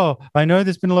 oh, I know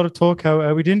there's been a lot of talk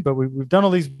how we didn't, but we've done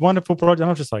all these wonderful projects. And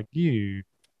I was just like, you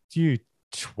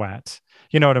twat.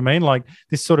 You know what I mean? Like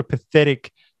this sort of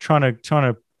pathetic trying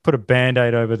to put a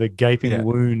Band-Aid over the gaping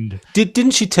wound.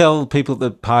 Didn't she tell people at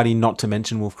the party not to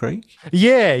mention Wolf Creek?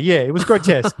 Yeah. It was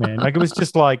grotesque, man. Like it was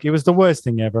just like, it was the worst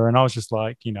thing ever. And I was just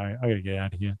like, I got to get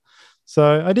out of here.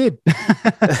 So I did.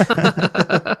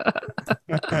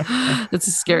 It's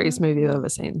the scariest movie I've ever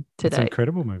seen today. It's an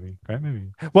incredible movie. Great movie.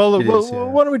 Well,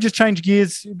 why don't we just change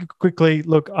gears quickly?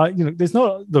 Look, there's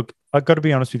not. Look, I've got to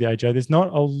be honest with you, AJ. There's not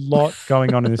a lot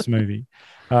going on in this movie,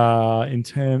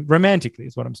 romantically,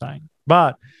 is what I'm saying.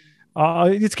 But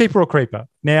it's keeper or creeper.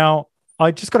 Now,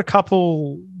 I just got a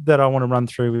couple that I want to run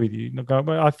through with you.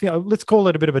 I feel let's call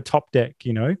it a bit of a top deck,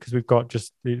 because we've got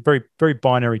just a very, very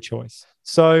binary choice.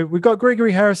 So we've got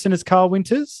Gregory Harrison as Carl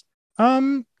Winters,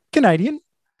 Canadian.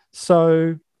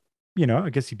 So, I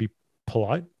guess he'd be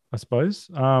polite, I suppose.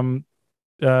 It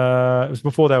was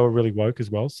before they were really woke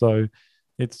as well. So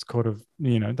it's kind of,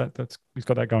 that's he's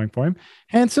got that going for him.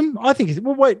 Handsome, I think.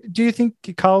 Well, wait, do you think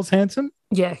Carl's handsome?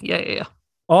 Yeah.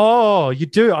 Oh, you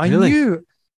do? I Really? knew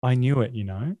it,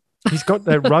 He's got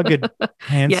that rugged,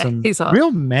 handsome, he's hot.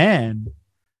 real man.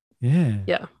 Yeah.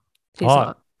 Yeah. He's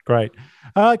hot. Great.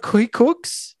 He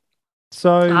cooks.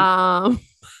 So I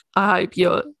hope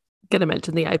you're going to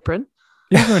mention the apron.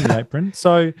 he's wearing the apron.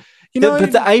 So,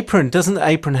 But the apron, doesn't the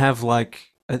apron have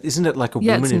isn't it like a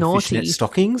Yeah, woman it's in naughty. fishnet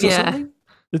stockings or something?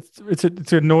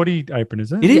 It's a naughty apron,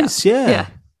 is it? It is, yeah. Yeah.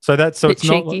 So that's Bit it's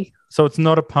not cheeky. so it's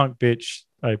not a punk bitch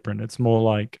apron. It's more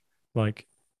like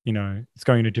it's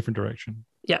going in a different direction.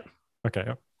 Yeah. Okay.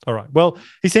 All right. Well,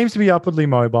 he seems to be upwardly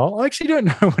mobile. I actually don't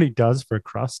know what he does for a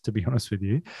crust, to be honest with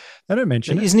you. They don't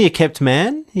mention it. Isn't he a kept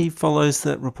man? He follows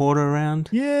that reporter around.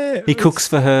 Yeah. He cooks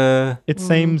for her. It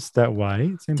seems that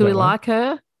way. Do we like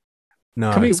her?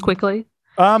 No. Just quickly.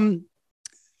 I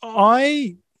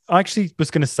actually was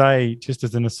going to say, just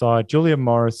as an aside, Julia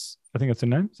Morris, I think that's her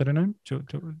name. Is that her name?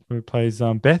 Who plays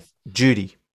Beth?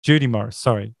 Judy Morris.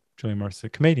 Sorry. Julia Morris, a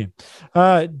comedian.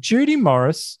 Judy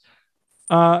Morris,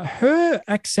 her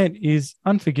accent is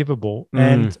unforgivable.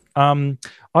 And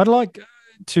I'd like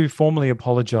to formally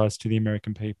apologize to the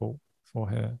American people for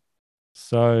her.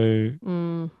 So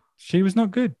she was not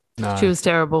good. No. She was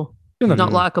terrible. Not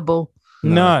Not likable.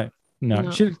 No.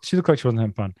 No. She looked like she wasn't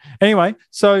having fun. Anyway,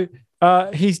 so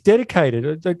he's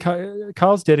dedicated.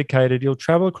 Carl's dedicated. He'll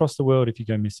travel across the world if you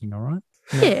go missing, all right?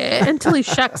 Yeah, until he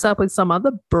shacks up with some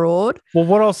other broad. Well,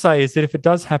 what I'll say is that if it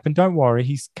does happen, don't worry.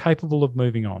 He's capable of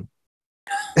moving on.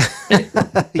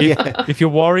 If you're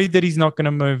worried that he's not going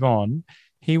to move on,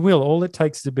 he will. All it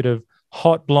takes is a bit of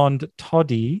hot blonde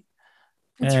toddy.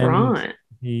 That's right.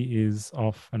 He is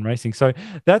off and racing. So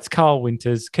that's Carl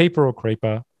Winters, keeper or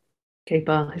creeper.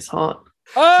 Keeper is hot.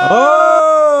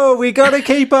 Oh, we got a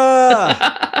keeper.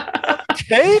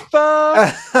 Keeper.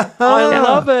 I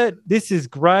love it. This is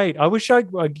great. I wish you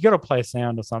got to play a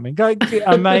sound or something.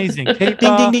 Amazing. Keeper.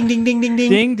 Ding, ding, ding, ding, ding, ding, ding.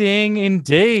 Ding, ding,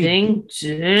 indeed. Ding,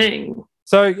 ding.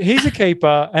 So he's a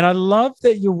keeper, and I love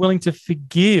that you're willing to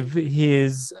forgive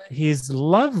his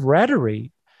love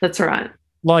rattery. That's right.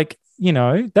 Like, you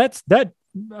know, that's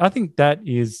I think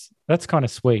that's kind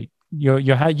of sweet.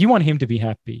 You want him to be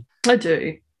happy. I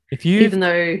do. Even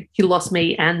though he lost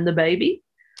me and the baby.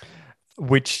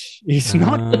 Which is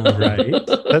not great.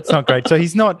 That's not great. So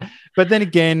he's not, but then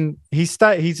again, he's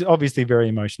obviously very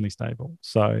emotionally stable.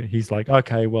 So he's like,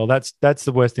 okay, well, that's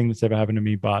the worst thing that's ever happened to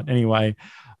me. But anyway,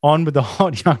 on with the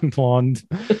hot young blonde.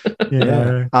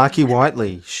 Yeah. Archie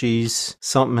Whiteley. She's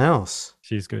something else.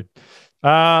 She's good.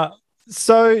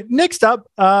 So next up,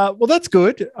 well, that's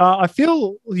good. I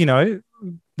feel, you know,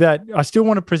 that I still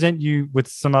want to present you with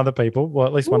some other people, well,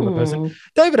 at least one other person.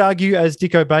 David Argue as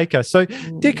Dicko Baker. So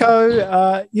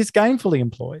Dicko is gainfully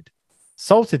employed,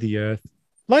 salt of the earth,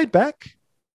 laid back,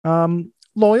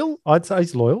 loyal. I'd say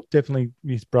he's loyal. Definitely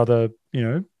his brother, you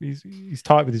know, he's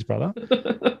tight with his brother.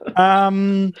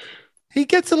 He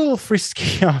gets a little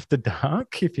frisky after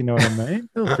dark, if you know what I mean.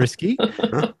 A little frisky.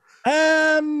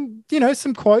 You know,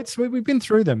 some quotes. We've been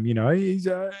through them. You know,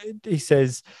 he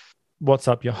says, "What's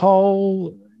up your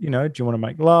hole? You know, do you want to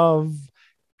make love?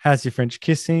 How's your French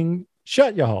kissing?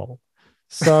 Shut your hole."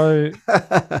 So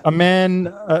a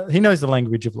man, he knows the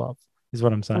language of love, is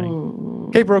what I'm saying.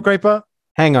 Keeper or creeper?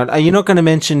 Hang on. Are you not going to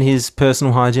mention his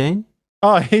personal hygiene?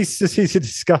 Oh, he's a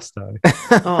disgusto.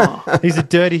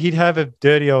 He'd have a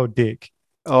dirty old dick.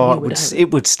 Oh, it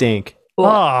would stink.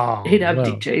 He'd have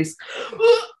dick cheese.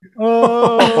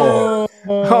 All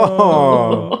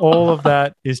of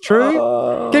that is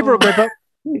true. Keeper or creeper?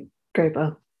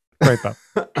 Creeper. Creeper.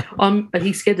 But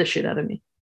he scared the shit out of me.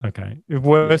 Okay.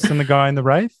 Worse than the guy in the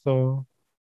Wraith, or?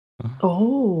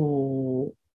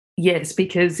 Oh, yes,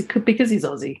 because he's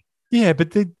Aussie. Yeah,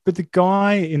 but the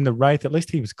guy in the Wraith, at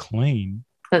least he was clean.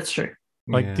 That's true.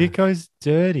 Like Dicko's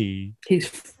dirty. He's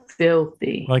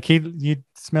filthy. Like you'd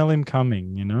smell him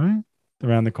coming, you know,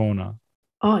 around the corner.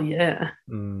 Oh yeah,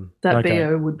 that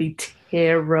BO would be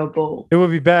terrible. It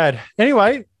would be bad.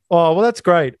 Anyway, well, that's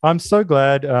great. I'm so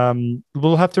glad.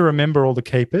 We'll have to remember all the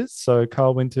keepers. So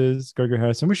Carl Winters, Gregory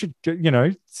Harrison. We should, you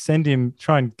know, send him,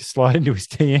 try and slide into his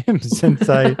DMs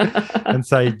and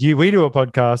say, we do a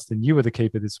podcast and you were the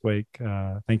keeper this week.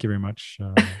 Thank you very much,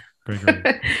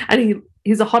 Gregory. And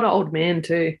he's a hotter old man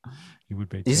too. He would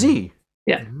be. Is he?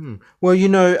 Yeah. Well, you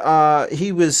know,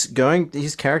 his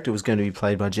character was going to be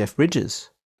played by Jeff Bridges.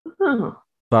 Oh.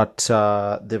 But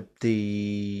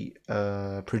the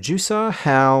producer,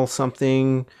 Hal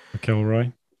something,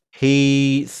 McElroy,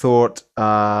 he thought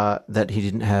that he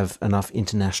didn't have enough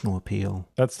international appeal.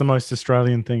 That's the most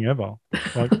Australian thing ever.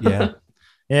 Like,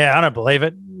 yeah, I don't believe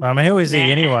it. I mean, who is he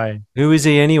anyway? Who is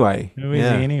he anyway?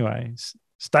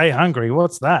 Stay hungry.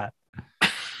 What's that?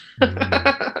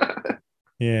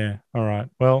 Yeah. All right.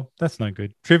 Well, that's no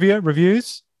good. Trivia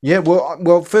reviews. Yeah.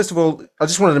 Well. First of all, I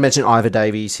just wanted to mention Ivor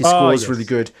Davies. His score is really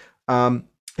good.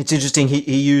 It's interesting.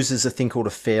 He uses a thing called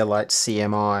a Fairlight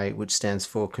CMI, which stands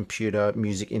for Computer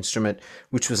Music Instrument,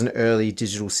 which was an early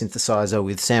digital synthesizer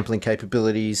with sampling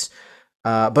capabilities.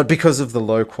 But because of the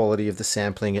low quality of the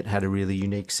sampling, it had a really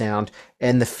unique sound.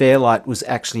 And the Fairlight was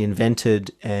actually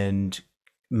invented and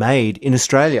made in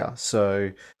Australia.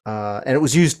 So, and it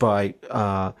was used by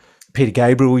Peter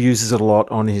Gabriel uses it a lot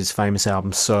on his famous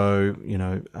albums. So, you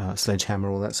know,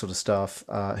 Sledgehammer, all that sort of stuff.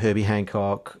 Herbie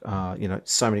Hancock, you know,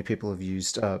 so many people have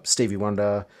used Stevie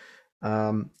Wonder.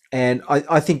 And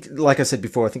I think, like I said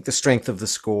before, I think the strength of the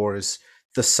score is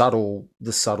the subtle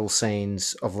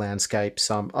scenes of landscapes.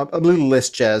 I'm a little less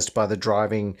jazzed by the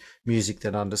driving music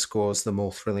that underscores the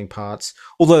more thrilling parts,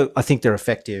 although I think they're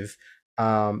effective.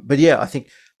 But yeah, I think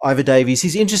Ivor Davies,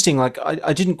 he's interesting. Like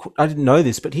I didn't know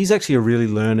this, but he's actually a really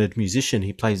learned musician.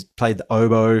 He played the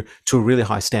oboe to a really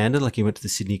high standard. Like he went to the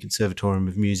Sydney Conservatorium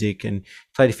of Music and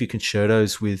played a few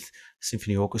concertos with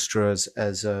symphony orchestras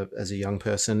as a young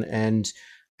person. And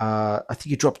I think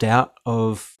he dropped out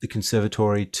of the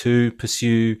conservatory to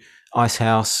pursue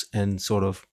Icehouse and sort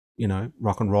of,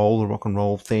 rock and roll, the rock and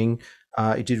roll thing.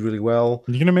 It did really well.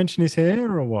 Are you going to mention his hair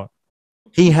or what?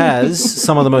 He has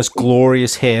some of the most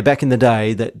glorious hair back in the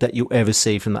day that you'll ever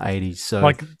see from the 80s. So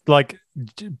like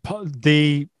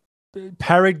the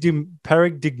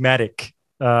paradigmatic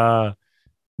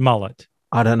mullet.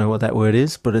 I don't know what that word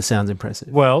is, but it sounds impressive.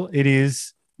 Well, it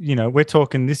is, we're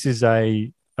talking, this is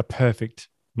a perfect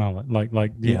mullet, like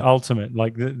the ultimate,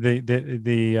 like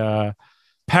the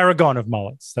paragon of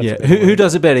mullets. That's Who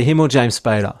does it better, him or James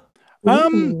Spader?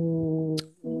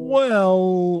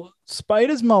 Well,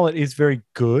 Spader's mullet is very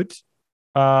good,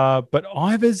 but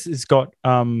Ivers has got,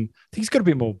 I think he's got a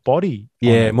bit more body.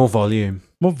 Yeah, more volume.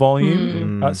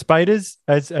 Spader's,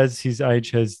 as his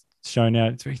age has shown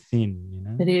out, it's very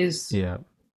thin. It is. Yeah.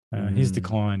 His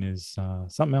decline is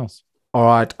something else. All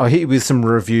right, I'll hit you with some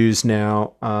reviews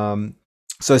now.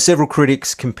 So several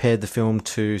critics compared the film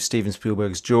to Steven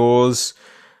Spielberg's Jaws.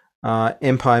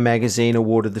 Empire magazine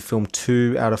awarded the film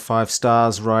 2 out of 5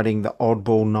 stars, writing the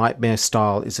oddball nightmare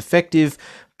style is effective,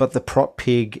 but the prop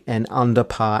pig and under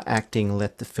par acting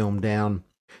let the film down.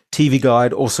 TV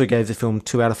Guide also gave the film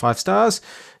 2 out of 5 stars,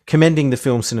 commending the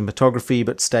film's cinematography,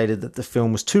 but stated that the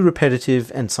film was too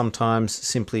repetitive and sometimes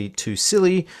simply too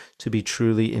silly to be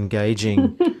truly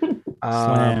engaging.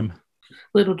 Slam.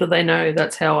 Little do they know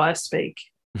that's how I speak.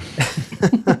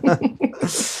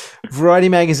 Variety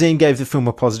magazine gave the film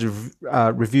a positive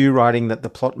review, writing that the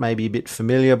plot may be a bit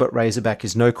familiar, but Razorback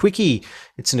is no quickie.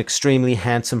 It's an extremely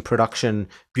handsome production,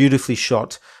 beautifully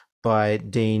shot by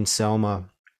Dean Selma.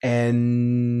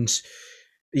 And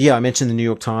I mentioned the New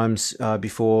York Times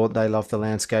before. They love the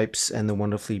landscapes and the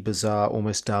wonderfully bizarre,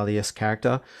 almost Dali-esque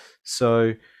character.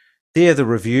 So they're the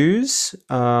reviews.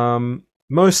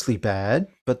 Mostly bad,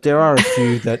 but there are a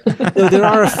few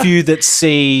that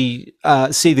see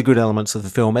the good elements of the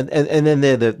film, and then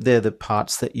they're the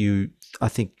parts that I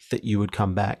think you would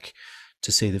come back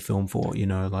to see the film for.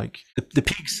 Like the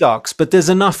pig sucks, but there's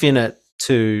enough in it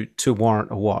to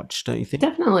warrant a watch, don't you think?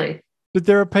 Definitely. But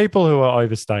there are people who are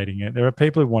overstating it. There are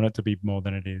people who want it to be more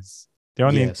than it is. They're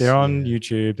on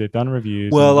YouTube. They've done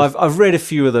reviews. Well, I've read a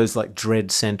few of those like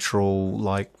Dread Central,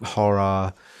 like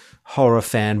horror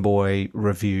fanboy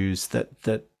reviews that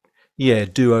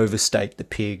do overstate the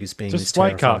pig as being just this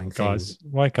terrifying wake up, guys.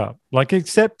 Wake up. Like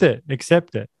accept it.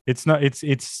 It's not.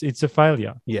 It's a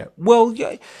failure. Yeah. Well,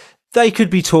 they could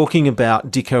be talking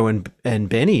about Dicko and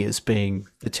Benny as being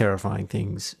the terrifying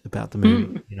things about the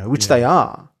movie, which they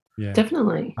are. Yeah,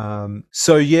 definitely.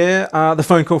 The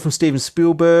phone call from Steven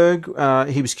Spielberg.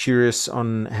 He was curious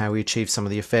on how he achieved some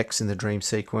of the effects in the dream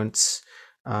sequence.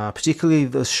 Particularly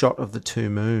the shot of the 2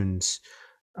 moons.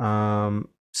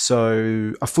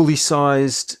 So a fully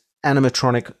sized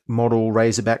animatronic model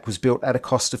Razorback was built at a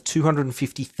cost of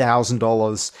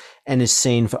 $250,000 and is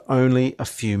seen for only a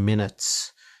few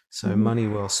minutes. So money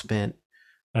well spent.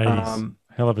 80s.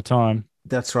 Hell of a time.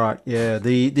 That's right. Yeah.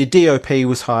 The DOP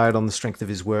was hired on the strength of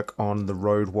his work on The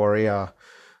Road Warrior,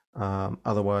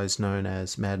 otherwise known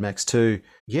as Mad Max 2.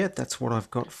 Yeah, that's what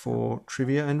I've got for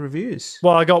trivia and reviews.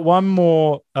 Well, I got one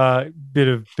more bit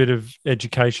of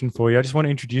education for you. I just want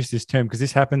to introduce this term because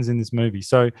this happens in this movie.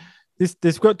 So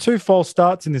there's got 2 false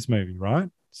starts in this movie, right?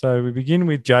 So we begin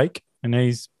with Jake, and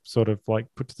he's sort of like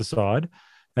put to the side,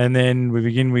 and then we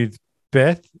begin with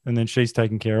Beth, and then she's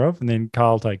taken care of, and then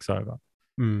Carl takes over.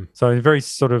 So a very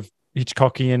sort of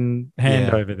Hitchcockian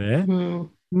handover there.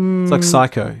 It's like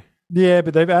Psycho. Yeah,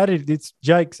 but they've added,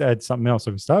 Jake's add something else.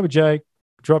 So we start with Jake,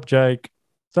 drop Jake,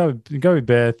 go with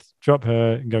Beth, drop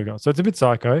her, and go. So it's a bit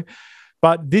Psycho.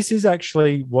 But this is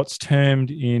actually what's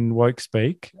termed in woke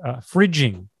speak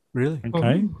fridging. Really?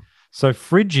 Okay. So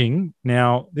fridging,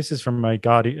 now this is from a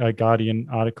Guardian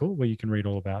article where you can read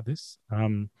all about this.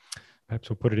 Perhaps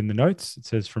we'll put it in the notes. It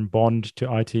says, from Bond to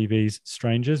ITV's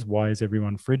Strangers, why is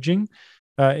everyone fridging?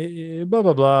 Blah,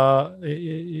 blah, blah.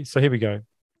 So here we go.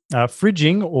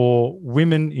 Fridging, or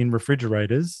women in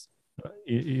refrigerators,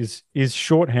 is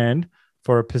shorthand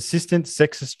for a persistent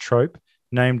sexist trope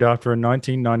named after a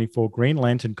 1994 Green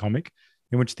Lantern comic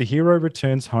in which the hero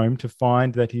returns home to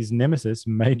find that his nemesis,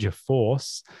 Major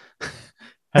Force,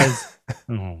 has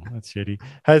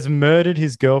murdered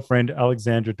his girlfriend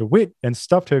Alexandra DeWitt and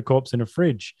stuffed her corpse in a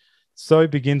fridge. So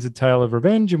begins a tale of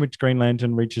revenge in which Green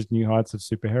Lantern reaches new heights of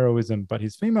superheroism, but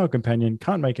his female companion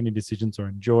can't make any decisions or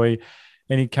enjoy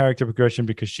any character progression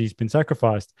because she's been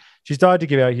sacrificed. She's died to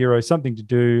give our hero something to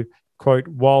do. Quote,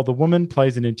 while the woman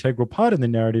plays an integral part in the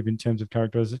narrative in terms of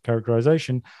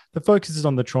characterization, the focus is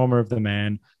on the trauma of the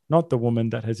man, not the woman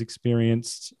that has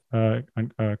experienced,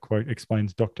 quote,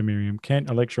 explains Dr. Miriam Kent,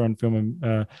 a lecturer on film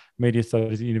and media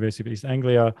studies at the University of East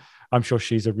Anglia. I'm sure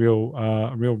she's a real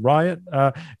riot.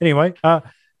 Anyway,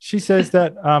 She says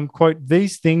that, quote,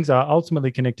 these things are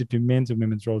ultimately connected to men's and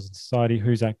women's roles in society,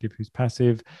 who's active, who's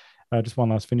passive. Just one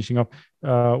last finishing off.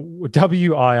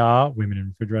 WIR, women in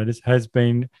refrigerators, has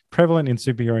been prevalent in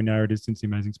superhero narratives since The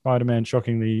Amazing Spider-Man.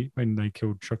 Shockingly, when they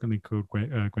killed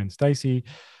Gwen Stacy,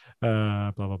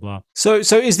 blah, blah, blah. So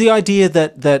is the idea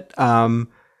that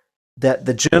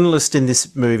the journalist in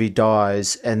this movie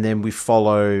dies and then we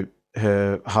follow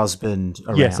her husband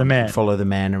around? Yes, a man. We follow the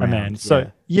man around. A man.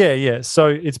 So, yeah. So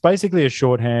it's basically a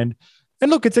shorthand. And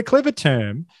look, it's a clever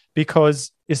term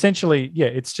because essentially,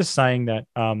 it's just saying that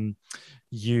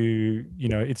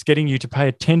it's getting you to pay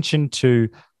attention to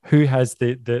who has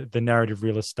the narrative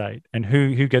real estate and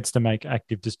who gets to make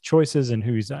active choices and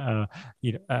who's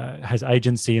has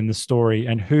agency in the story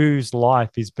and whose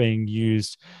life is being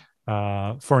used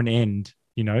for an end,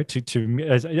 to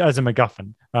as a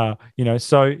MacGuffin.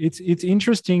 So it's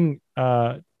interesting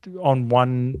on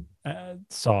one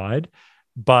side,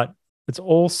 but it's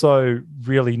also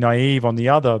really naive on the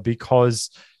other because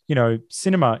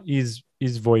cinema is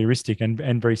voyeuristic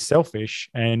and very selfish,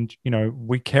 and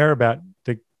we care about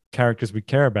the characters we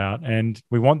care about and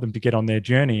we want them to get on their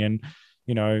journey. And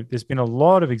there's been a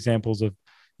lot of examples of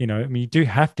you do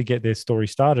have to get their story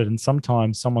started, and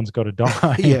sometimes someone's got to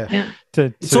die.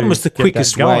 It's almost the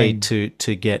quickest way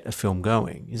to get a film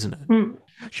going, isn't it?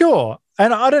 Sure.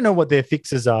 And I don't know what their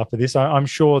fixes are for this. I'm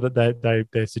sure that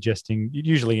they're suggesting it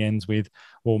usually ends with,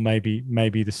 well, maybe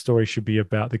the story should be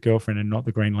about the girlfriend and not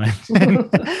the Green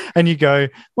Lantern. And you go,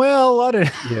 well, I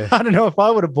don't know if I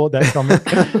would have bought that comic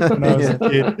when I was a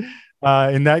kid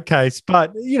in that case.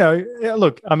 But,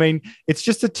 look, I mean, it's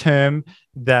just a term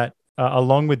that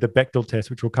along with the Bechdel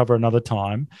test, which we'll cover another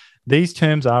time, these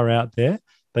terms are out there.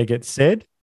 They get said.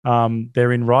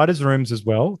 They're in writers' rooms as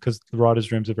well because the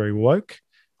writers' rooms are very woke.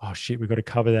 Oh shit, we've got to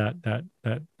cover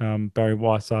that Barry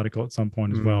Weiss article at some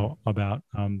point as well about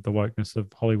the wokeness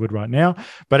of Hollywood right now.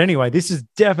 But anyway, this is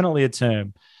definitely a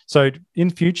term. So in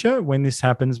future, when this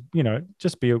happens, we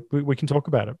can talk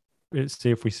about it. See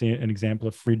if we see an example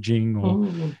of fridging or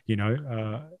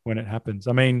when it happens.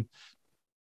 I mean,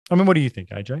 what do you think,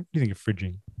 AJ? What do you think of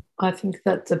fridging? I think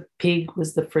that the pig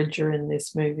was the fridger in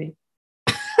this movie.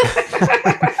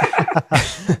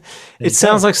 It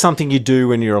sounds like something you do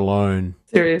when you're alone.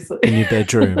 Seriously. In your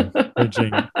bedroom.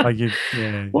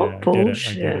 What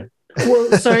bullshit.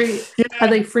 Well, so are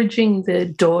they fridging the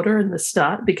daughter in the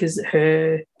start because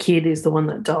her kid is the one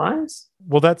that dies?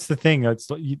 Well, that's the thing. It's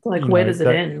where does it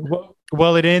end?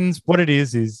 Well, it ends. What it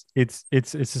is it's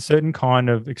a certain kind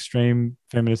of extreme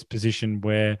feminist position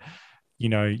where,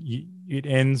 it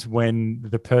ends when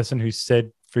the person who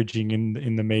said fridging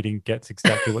in the meeting gets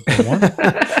exactly what they want,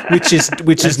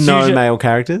 which is no male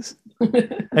characters.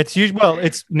 It's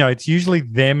usually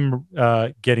them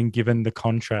getting given the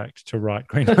contract to write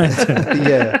Green Lantern.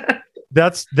 Yeah,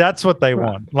 that's what they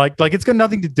want. Like it's got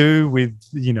nothing to do with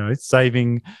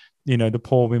saving the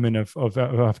poor women of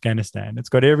Afghanistan. It's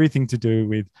got everything to do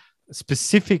with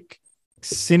specific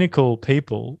cynical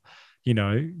people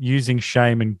using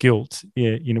shame and guilt,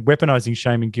 weaponizing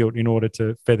shame and guilt in order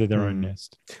to feather their own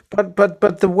nest.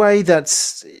 But the way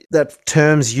that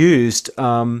term's used,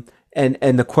 and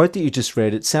the quote that you just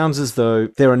read, it sounds as though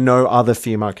there are no other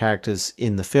female characters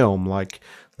in the film. Like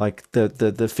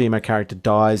the female character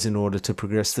dies in order to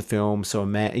progress the film, so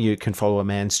you can follow a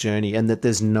man's journey, and that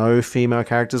there's no female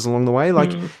characters along the way.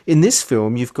 Like in this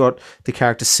film, you've got the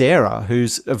character Sarah,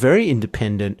 who's a very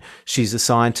independent. She's a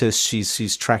scientist.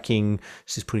 She's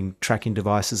putting tracking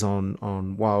devices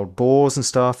on wild boars and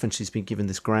stuff, and she's been given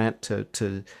this grant to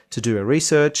do her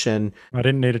research. And I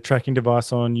didn't need a tracking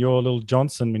device on your little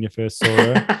Johnson when you first saw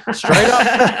her. Straight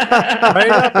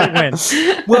up it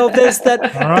went. Well, there's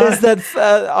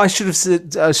that. I should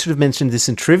have mentioned this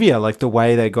in trivia, like the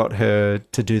way they got her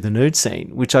to do the nude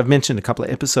scene, which I've mentioned a couple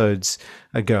of episodes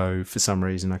ago for some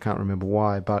reason. I can't remember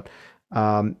why, but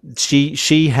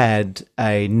she had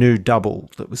a nude double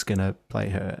that was going to play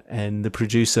her, and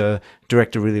the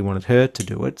director really wanted her to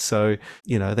do it. So,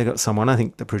 they got someone, I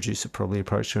think the producer probably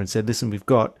approached her and said, listen, we've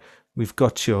got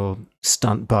your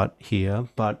stunt butt here,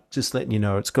 but just letting you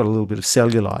know, it's got a little bit of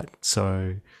cellulite.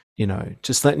 So,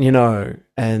 just letting you know.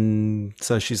 And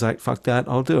so she's like, fuck that,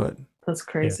 I'll do it. That's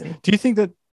crazy. Yeah. Do you think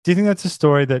that's a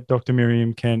story that Dr.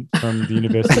 Miriam Kent from the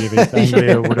University of East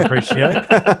Anglia would appreciate?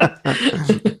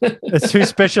 As who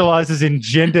specializes in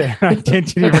gender and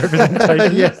identity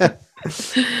representation. Yeah.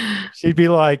 She'd be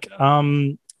like,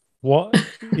 do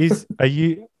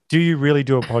you really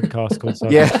do a podcast called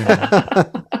Cyber? Yeah.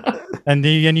 And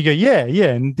you go, yeah.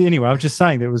 And anyway, I was just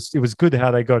saying that it was good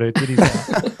how they got her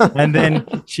titties out. And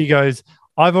then she goes,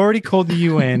 I've already called the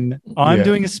UN. I'm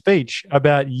doing a speech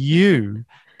about you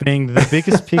being the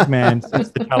biggest pig man since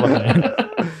the Taliban.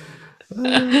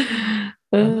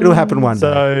 It'll happen one day.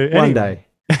 So, One anyway.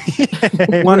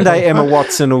 day. One day Emma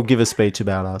Watson will give a speech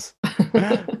about us.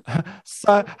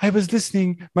 So I was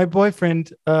listening. My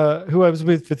boyfriend, who I was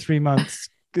with for 3 months,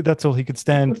 that's all he could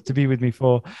stand to be with me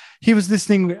for. He was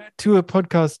listening to a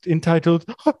podcast entitled,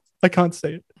 I can't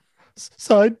say it,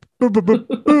 Side Boob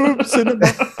Cinema.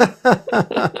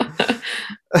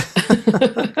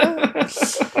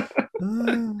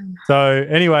 So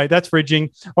anyway, that's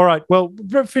fridging. All right. Well,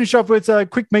 finish off with a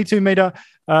quick Me Too meter.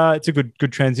 It's a good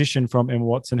transition from Emma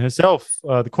Watson herself,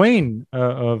 the queen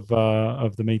of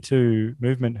the Me Too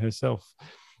movement herself.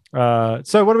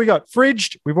 So what do we got?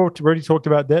 Fridged. We've already talked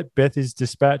about that. Beth is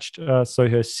dispatched so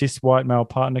her cis white male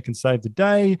partner can save the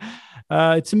day.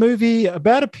 It's a movie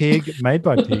about a pig made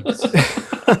by pigs.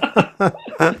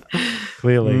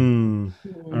 Clearly.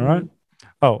 All right.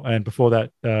 Oh, and before that,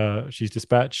 she's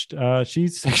dispatched.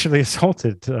 She's sexually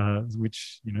assaulted,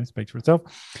 which, speaks for itself.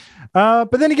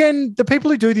 But then again, the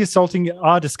people who do the assaulting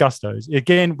are disgustos.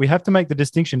 Again, we have to make the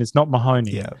distinction. It's not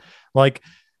Mahoney. Yeah. Like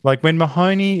when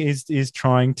Mahoney is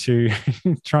trying to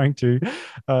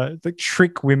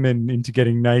trick women into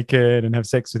getting naked and have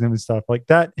sex with them and stuff like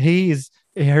that, he is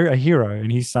a hero,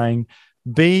 and he's saying,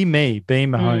 "Be me, be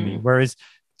Mahoney." Whereas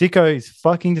Dicko is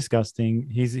fucking disgusting.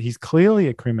 He's clearly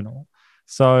a criminal.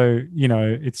 So,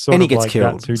 it's sort of like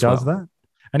killed that's who does that.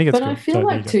 And he gets killed. But I feel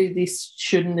like, too, this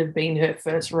shouldn't have been her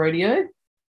first rodeo,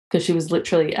 because she was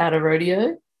literally at a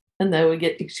rodeo and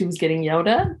she was getting yelled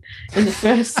at in the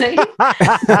first scene. So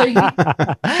she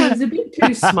was a bit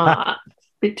too smart, a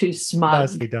bit too smart.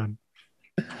 Nicely done.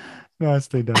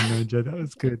 Nicely done, Mojo. That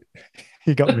was good.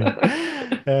 You got me.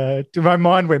 My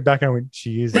mind went back and I went,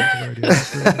 she is at the rodeo.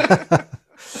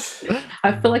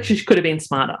 I feel like she could have been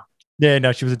smarter. Yeah,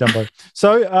 no, she was a Dumbo.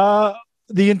 So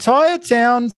the entire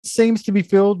town seems to be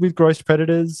filled with gross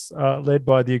predators, led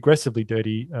by the aggressively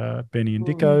dirty Benny and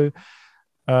Dicko.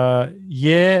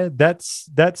 Yeah, that's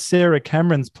Sarah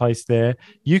Cameron's place there.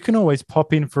 You can always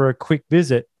pop in for a quick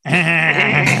visit. So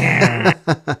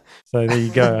there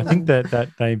you go. I think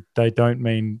that they don't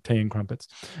mean tea and crumpets.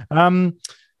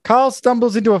 Carl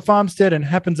stumbles into a farmstead and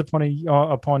happens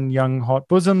upon young hot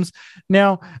bosoms.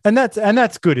 Now, and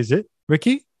that's good, is it,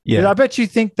 Ricky? Yeah. I bet you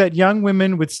think that young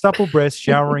women with supple breasts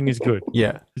showering is good.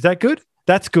 Yeah. Is that good?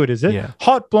 That's good, is it? Yeah.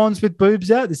 Hot blondes with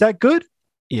boobs out, is that good?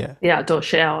 Yeah. The outdoor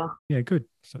shower. Yeah, good.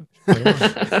 So,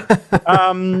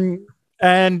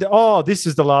 and this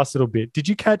is the last little bit. Did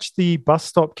you catch the bus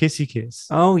stop kissy kiss?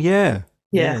 Oh, yeah.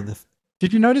 Yeah.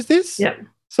 Did you notice this? Yep.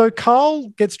 So Carl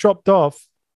gets dropped off,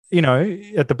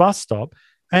 at the bus stop,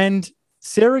 and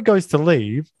Sarah goes to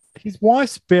leave. His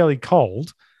wife's barely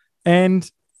cold, and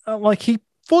he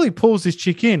fully pulls this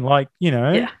chick in,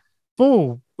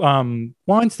 full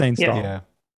Weinstein style. Yeah.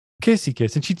 Kissy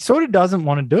kiss. And she sort of doesn't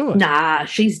want to do it. Nah,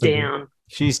 she's down.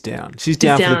 She's down. She's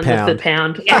down for the pound. With the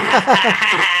pound.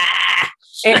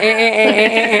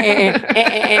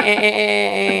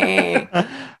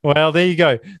 Well, there you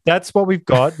go. That's what we've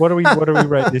got. What do we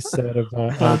rate this out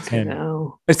of 10?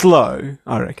 No. It's low,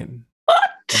 I reckon.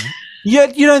 What? Yeah,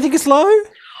 you don't think it's low?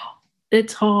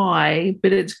 It's high,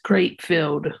 but it's creep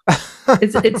filled.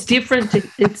 It's different.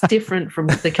 It's different from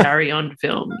the Carry On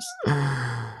films.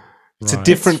 It's a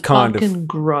different kind of fucking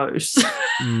gross.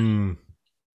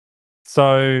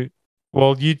 So,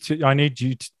 well, you two. I need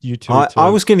you two. I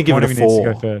was going to give it a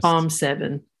 4. Go first. I'm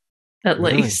 7, at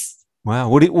least. Wow.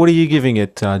 What are you giving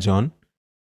it, John?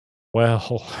 Well,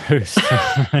 who's to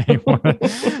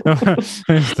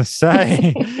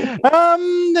say? Yeah,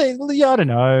 I don't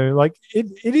know. Like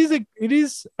it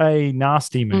is a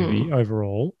nasty movie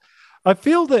overall. I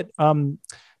feel that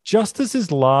justice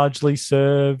is largely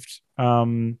served.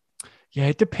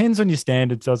 It depends on your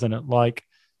standards, doesn't it? Like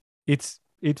it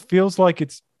feels like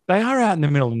they are out in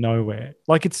the middle of nowhere.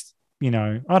 Like it's,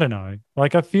 I don't know.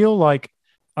 Like I feel like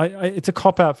it's a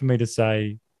cop out for me to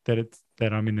say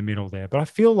that I'm in the middle there, but I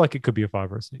feel like it could be a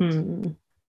 5 or a 6.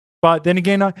 But then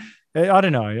again, I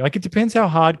don't know. Like it depends how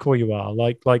hardcore you are.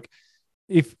 Like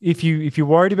if you're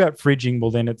worried about fridging, well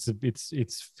then it's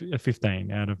a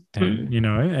 15 out of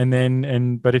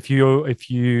 10, but if you're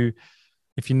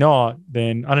not,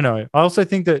 then I don't know. I also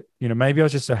think that maybe I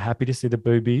was just so happy to see the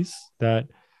boobies that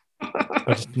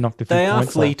I just knocked a few They are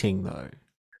points fleeting off. though.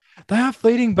 They are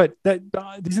fleeting, but that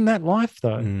isn't that life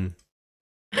though.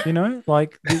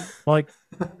 Like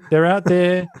they're out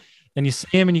there and you see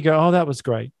them and you go, oh, that was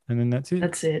great. And then that's it.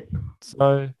 That's it.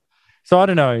 So I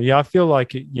don't know. Yeah, I feel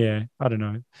like it. Yeah, I don't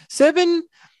know. 7.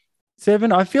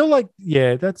 I feel like,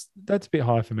 yeah, that's a bit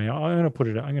high for me. I'm going to put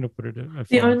it at a 5.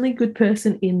 The only good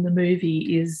person in the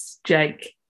movie is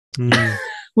Jake.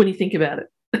 when you think about it.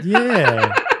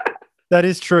 Yeah, that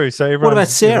is true. So What everyone's, about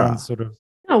Sarah? everyone's sort of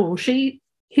Oh, well,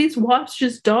 his wife's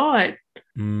just died.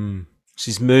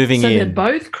 She's moving So in. they're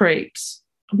both creeps.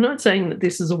 I'm not saying that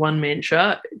this is a one-man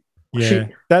show. yeah.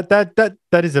 That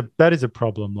is a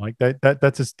problem. Like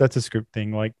that's a script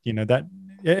thing. Like that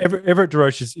Everett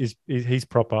DeRoche is he's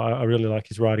proper. I really like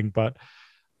his writing, but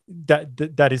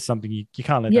that is something you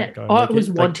can't let that go. I was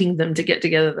wanting them to get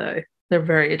together though. They're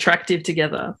very attractive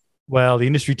together. Well, the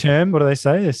industry term, what do they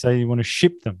say? They say you want to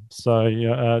ship them. So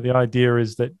the idea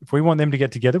is that if we want them to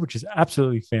get together, which is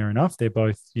absolutely fair enough, they're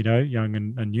both, young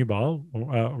and nubile,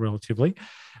 relatively,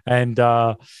 and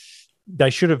they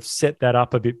should have set that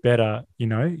up a bit better.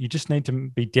 You just need to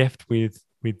be deft with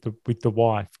the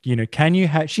wife. Can you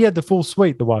have? She had the full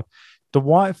suite. The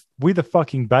wife with a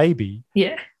fucking baby.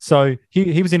 Yeah. So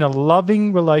he was in a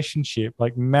loving relationship,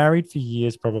 like married for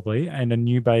years probably, and a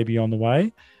new baby on the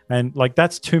way. And like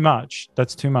that's too much.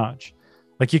 That's too much.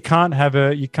 Like you can't make it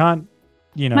a can't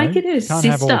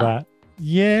have all sister. that.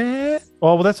 Yeah.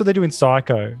 Oh well, that's what they do in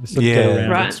Psycho. They sort of get around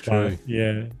right. it. That's true.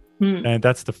 Yeah. And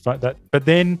that's but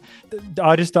then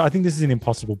I think this is an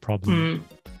impossible problem.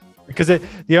 Because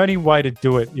the only way to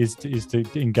do it is to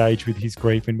engage with his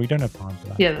grief, and we don't have time for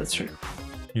that. Yeah, that's true.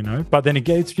 But then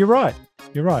again, you're right.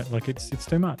 Like it's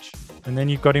too much. And then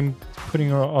you've got him putting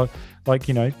her on,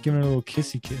 giving her a little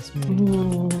kissy kiss.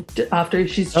 After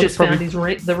she's just found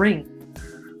the ring,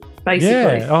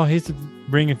 basically. Yeah. Oh, here's the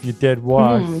ring of your dead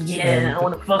wife. I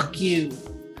want to fuck you.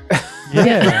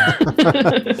 Yeah.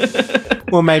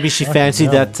 Well, maybe she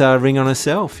fancied that ring on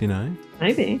herself.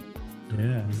 Maybe.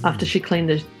 Yeah. After she cleaned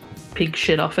the pig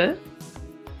shit off it.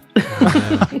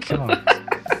 Oh, God.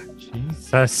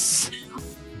 Jesus.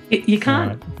 You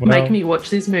can't make me watch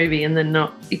this movie and then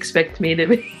not expect me to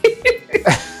be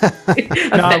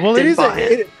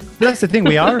that's the thing.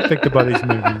 We are affected by these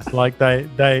movies. Like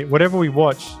they whatever we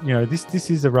watch, this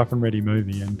is a rough and ready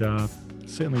movie, and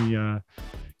certainly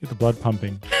get the blood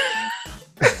pumping.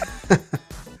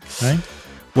 Hey?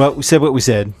 Well, we said what we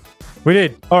said. We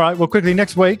did. All right. Well, quickly,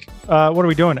 next week, what are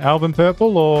we doing? Alvin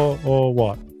Purple or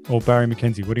what? Or Barry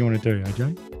McKenzie? What do you want to do,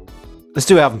 AJ? Let's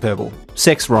do Alvin Purple.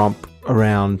 Sex romp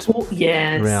around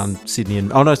Sydney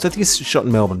and I think it's shot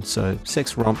in Melbourne. So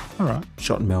sex romp. All right.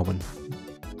 Shot in Melbourne.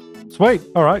 Sweet.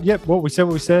 All right. Yep. Well, we said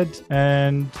what we said,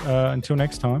 and until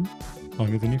next time,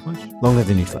 long live the new flesh. Long live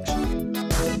the new flesh.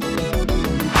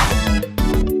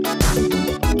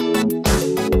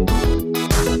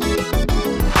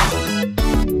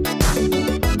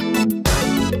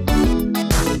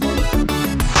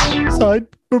 Side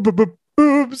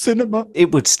cinema.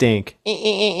 It would stink.